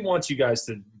stuff. Like, we want you guys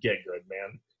to get good,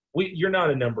 man. You're not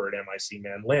a number at MIC,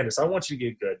 man. Landis, I want you to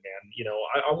get good, man.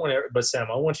 I want, but Sam,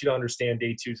 I want you to understand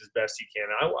day twos as best you can.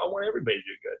 I want everybody to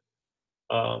do good.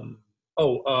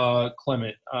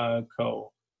 Clement,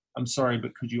 Co. I'm sorry,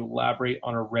 but could you elaborate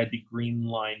on a red to green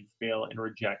line fail and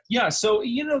reject? Yeah, so,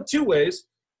 two ways,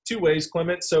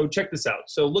 Clement. So check this out.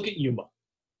 So look at Yuma.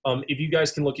 If you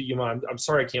guys can look at Yuma, I'm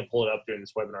sorry I can't pull it up during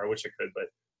this webinar. I wish I could, but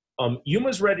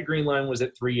Yuma's red to green line was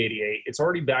at 388. It's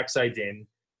already backside in.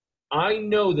 I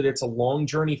know that it's a long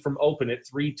journey from open at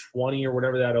 320 or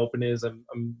whatever that open is. I'm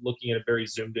looking at a very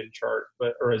zoomed in chart,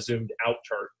 or a zoomed out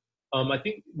chart. I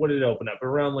think, what did it open up?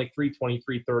 Around like 320,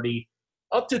 330.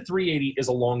 Up to 380 is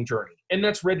a long journey, and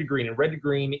that's red to green. And red to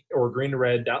green or green to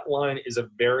red, that line is a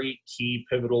very key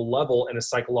pivotal level and a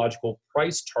psychological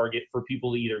price target for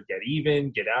people to either get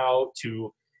even, get out,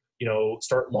 to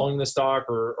start longing the stock,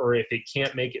 or if it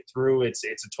can't make it through, it's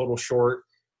a total short.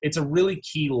 It's a really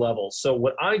key level. So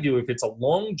what I do, if it's a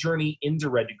long journey into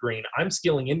red to green, I'm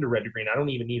scaling into red to green. I don't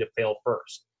even need to fail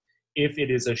first. If it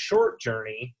is a short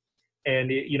journey,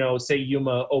 and say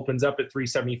Yuma opens up at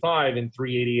 375 and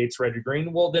 388's red to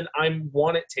green, well, then I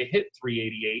want it to hit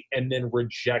 388 and then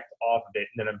reject off of it,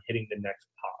 and then I'm hitting the next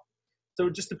pop. So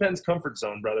it just depends comfort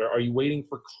zone, brother. Are you waiting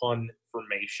for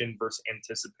confirmation versus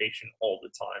anticipation all the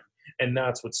time? And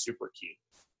that's what's super key.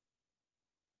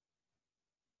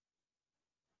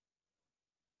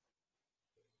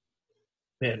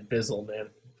 Man, Bizzle, man.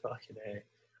 Fucking A.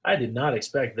 I did not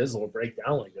expect Bizzle to break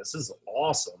down like this. This is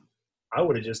awesome. I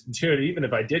would have just, dude, even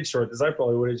if I did short this, I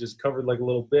probably would have just covered like a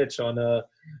little bitch on the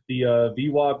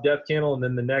VWAP death candle and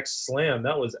then the next slam.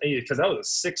 That was, because that was a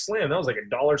 6 slam. That was like a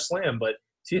 $1 slam. But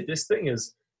dude, this thing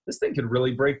could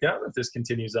really break down if this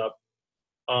continues up.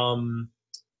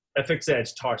 FX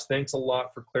Edge, Tosh, thanks a lot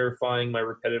for clarifying my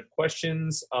repetitive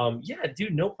questions. Yeah,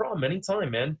 dude, no problem. Anytime,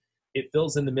 man. It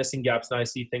fills in the missing gaps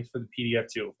nicely. Thanks for the PDF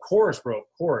too. Of course, bro, of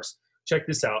course. Check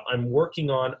this out. I'm working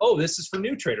on, this is for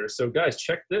new traders. So guys,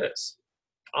 check this.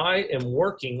 I am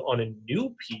working on a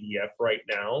new PDF right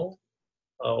now.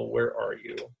 Where are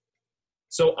you?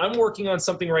 So I'm working on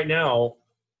something right now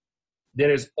that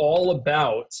is all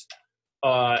about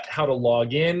how to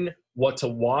log in, what to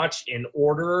watch in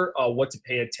order, what to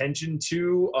pay attention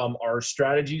to, our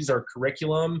strategies, our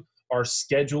curriculum, our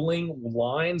scheduling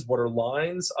lines, what are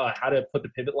lines, how to put the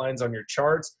pivot lines on your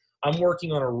charts. I'm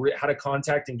working on how to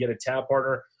contact and get a tab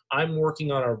partner. I'm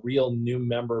working on a real new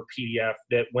member PDF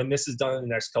that when this is done in the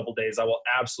next couple days, I will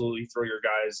absolutely throw your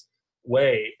guys'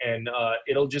 way. And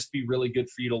it'll just be really good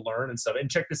for you to learn and stuff. And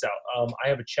check this out. I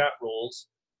have a chat rules.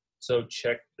 So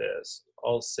check this.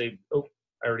 I'll save,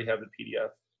 I already have the PDF.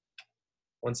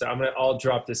 One second, I'll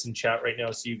drop this in chat right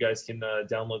now so you guys can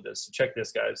download this. So check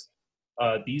this, guys.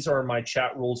 These are my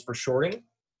chat rules for shorting.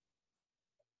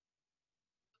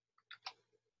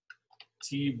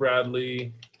 T.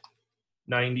 Bradley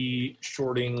 90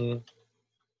 shorting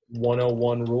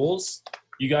 101 rules.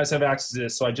 You guys have access to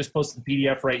this. So I just posted the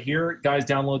PDF right here. Guys,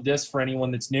 download this for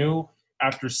anyone that's new.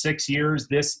 After 6 years,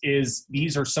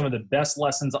 these are some of the best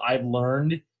lessons I've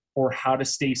learned for how to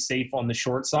stay safe on the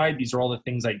short side. These are all the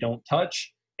things I don't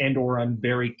touch and or I'm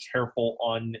very careful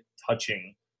on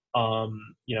touching.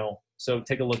 So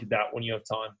take a look at that when you have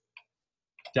time.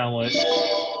 Download it.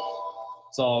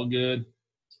 It's all good.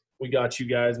 We got you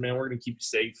guys, man. We're going to keep you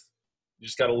safe. You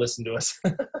just got to listen to us.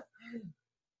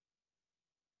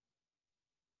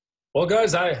 Well,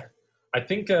 guys, I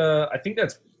think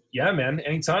that's, yeah, man.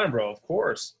 Anytime, bro. Of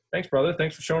course. Thanks, brother.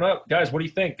 Thanks for showing up. Guys, what do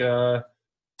you think?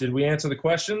 Did we answer the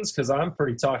questions? Because I'm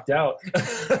pretty talked out.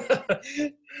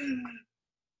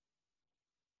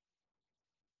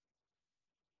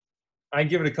 I can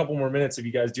give it a couple more minutes if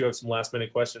you guys do have some last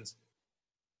minute questions.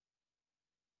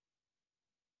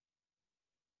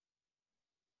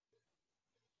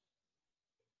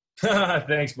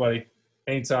 Thanks, buddy.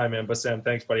 Anytime, man. But Sam,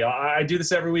 thanks, buddy. I do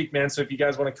this every week, man. So if you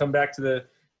guys want to come back to the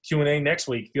Q&A next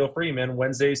week, feel free, man.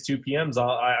 Wednesdays, 2 p.m.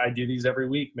 I do these every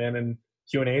week, man. And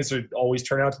Q&As always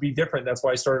turn out to be different. That's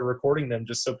why I started recording them,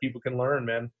 just so people can learn,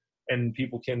 man. And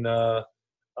people can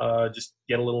just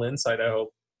get a little insight, I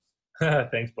hope.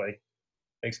 Thanks, buddy.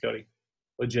 Thanks, Cody.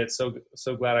 Legit. So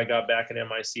glad I got back in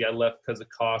MIC. I left because of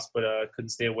cost, but couldn't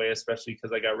stay away, especially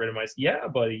because I got rid of my. Yeah,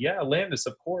 buddy. Yeah, Landis,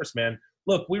 of course, man.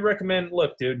 Look, we recommend.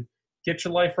 Look, dude, get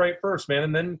your life right first, man,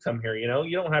 and then come here. You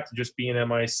don't have to just be in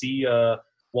MIC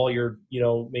while you're,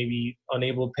 maybe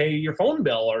unable to pay your phone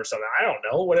bill or something. I don't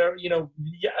know, whatever.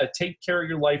 Yeah, take care of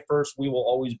your life first. We will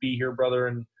always be here, brother,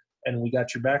 and we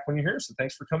got your back when you're here. So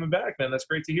thanks for coming back, man. That's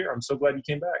great to hear. I'm so glad you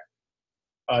came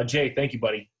back. Jay, thank you,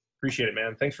 buddy. Appreciate it,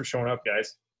 man. Thanks for showing up,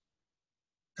 guys.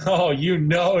 Oh, you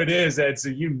know it is, Ed. So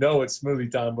you know it's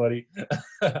smoothie time, buddy.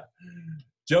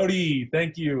 Jody,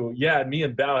 thank you. Yeah, me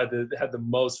and Bao had the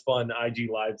most fun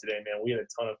IG live today, man. We had a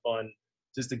ton of fun.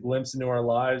 Just a glimpse into our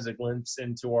lives, a glimpse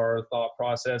into our thought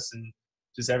process, and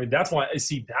just everything. That's why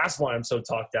I'm so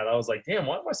talked out. I was like, damn,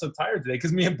 why am I so tired today?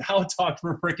 Because me and Bao talked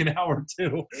for a freaking hour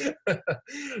too.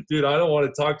 Dude, I don't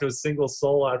want to talk to a single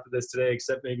soul after this today,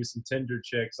 except maybe some Tinder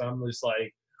chicks. I'm just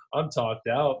like, I'm talked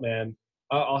out, man.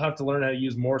 I'll have to learn how to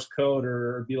use Morse code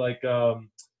or be like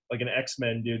an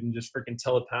X-Men dude and just freaking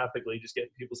telepathically just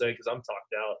get people saying because I'm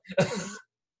talked out.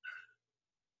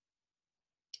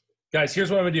 Guys, here's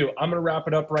what I'm going to do. I'm going to wrap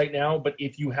it up right now, but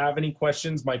if you have any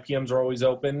questions, my PMs are always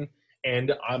open,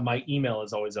 and my email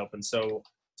is always open. So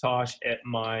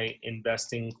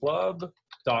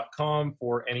tosh@myinvestingclub.com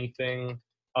for anything.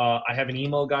 I have an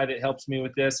email guy that helps me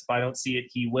with this. If I don't see it,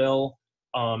 he will.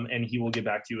 And he will get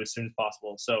back to you as soon as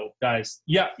possible. So, guys,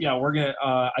 yeah, we're going to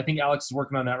I think Alex is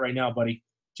working on that right now, buddy.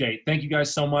 Jay, thank you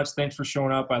guys so much. Thanks for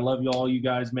showing up. I love you all, you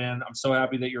guys, man. I'm so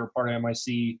happy that you're a part of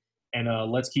MIC. And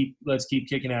let's keep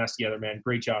kicking ass together, man.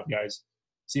 Great job, guys.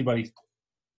 See you, buddy.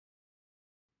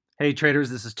 Hey traders,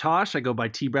 this is Tosh. I go by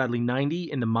TBradley90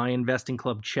 in the My Investing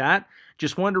Club chat.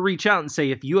 Just wanted to reach out and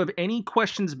say if you have any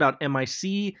questions about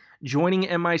MIC, joining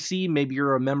MIC, maybe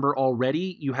you're a member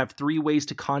already, you have 3 ways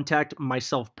to contact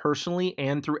myself personally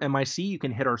and through MIC. You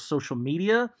can hit our social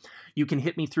media, you can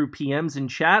hit me through PMs in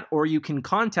chat, or you can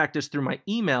contact us through my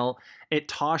email at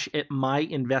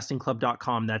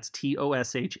tosh@myinvestingclub.com. That's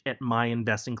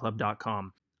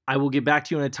TOSH@myinvestingclub.com. I will get back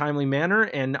to you in a timely manner,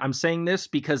 and I'm saying this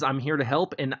because I'm here to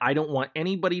help, and I don't want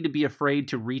anybody to be afraid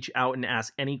to reach out and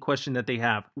ask any question that they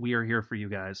have. We are here for you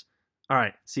guys. All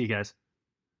right, see you guys.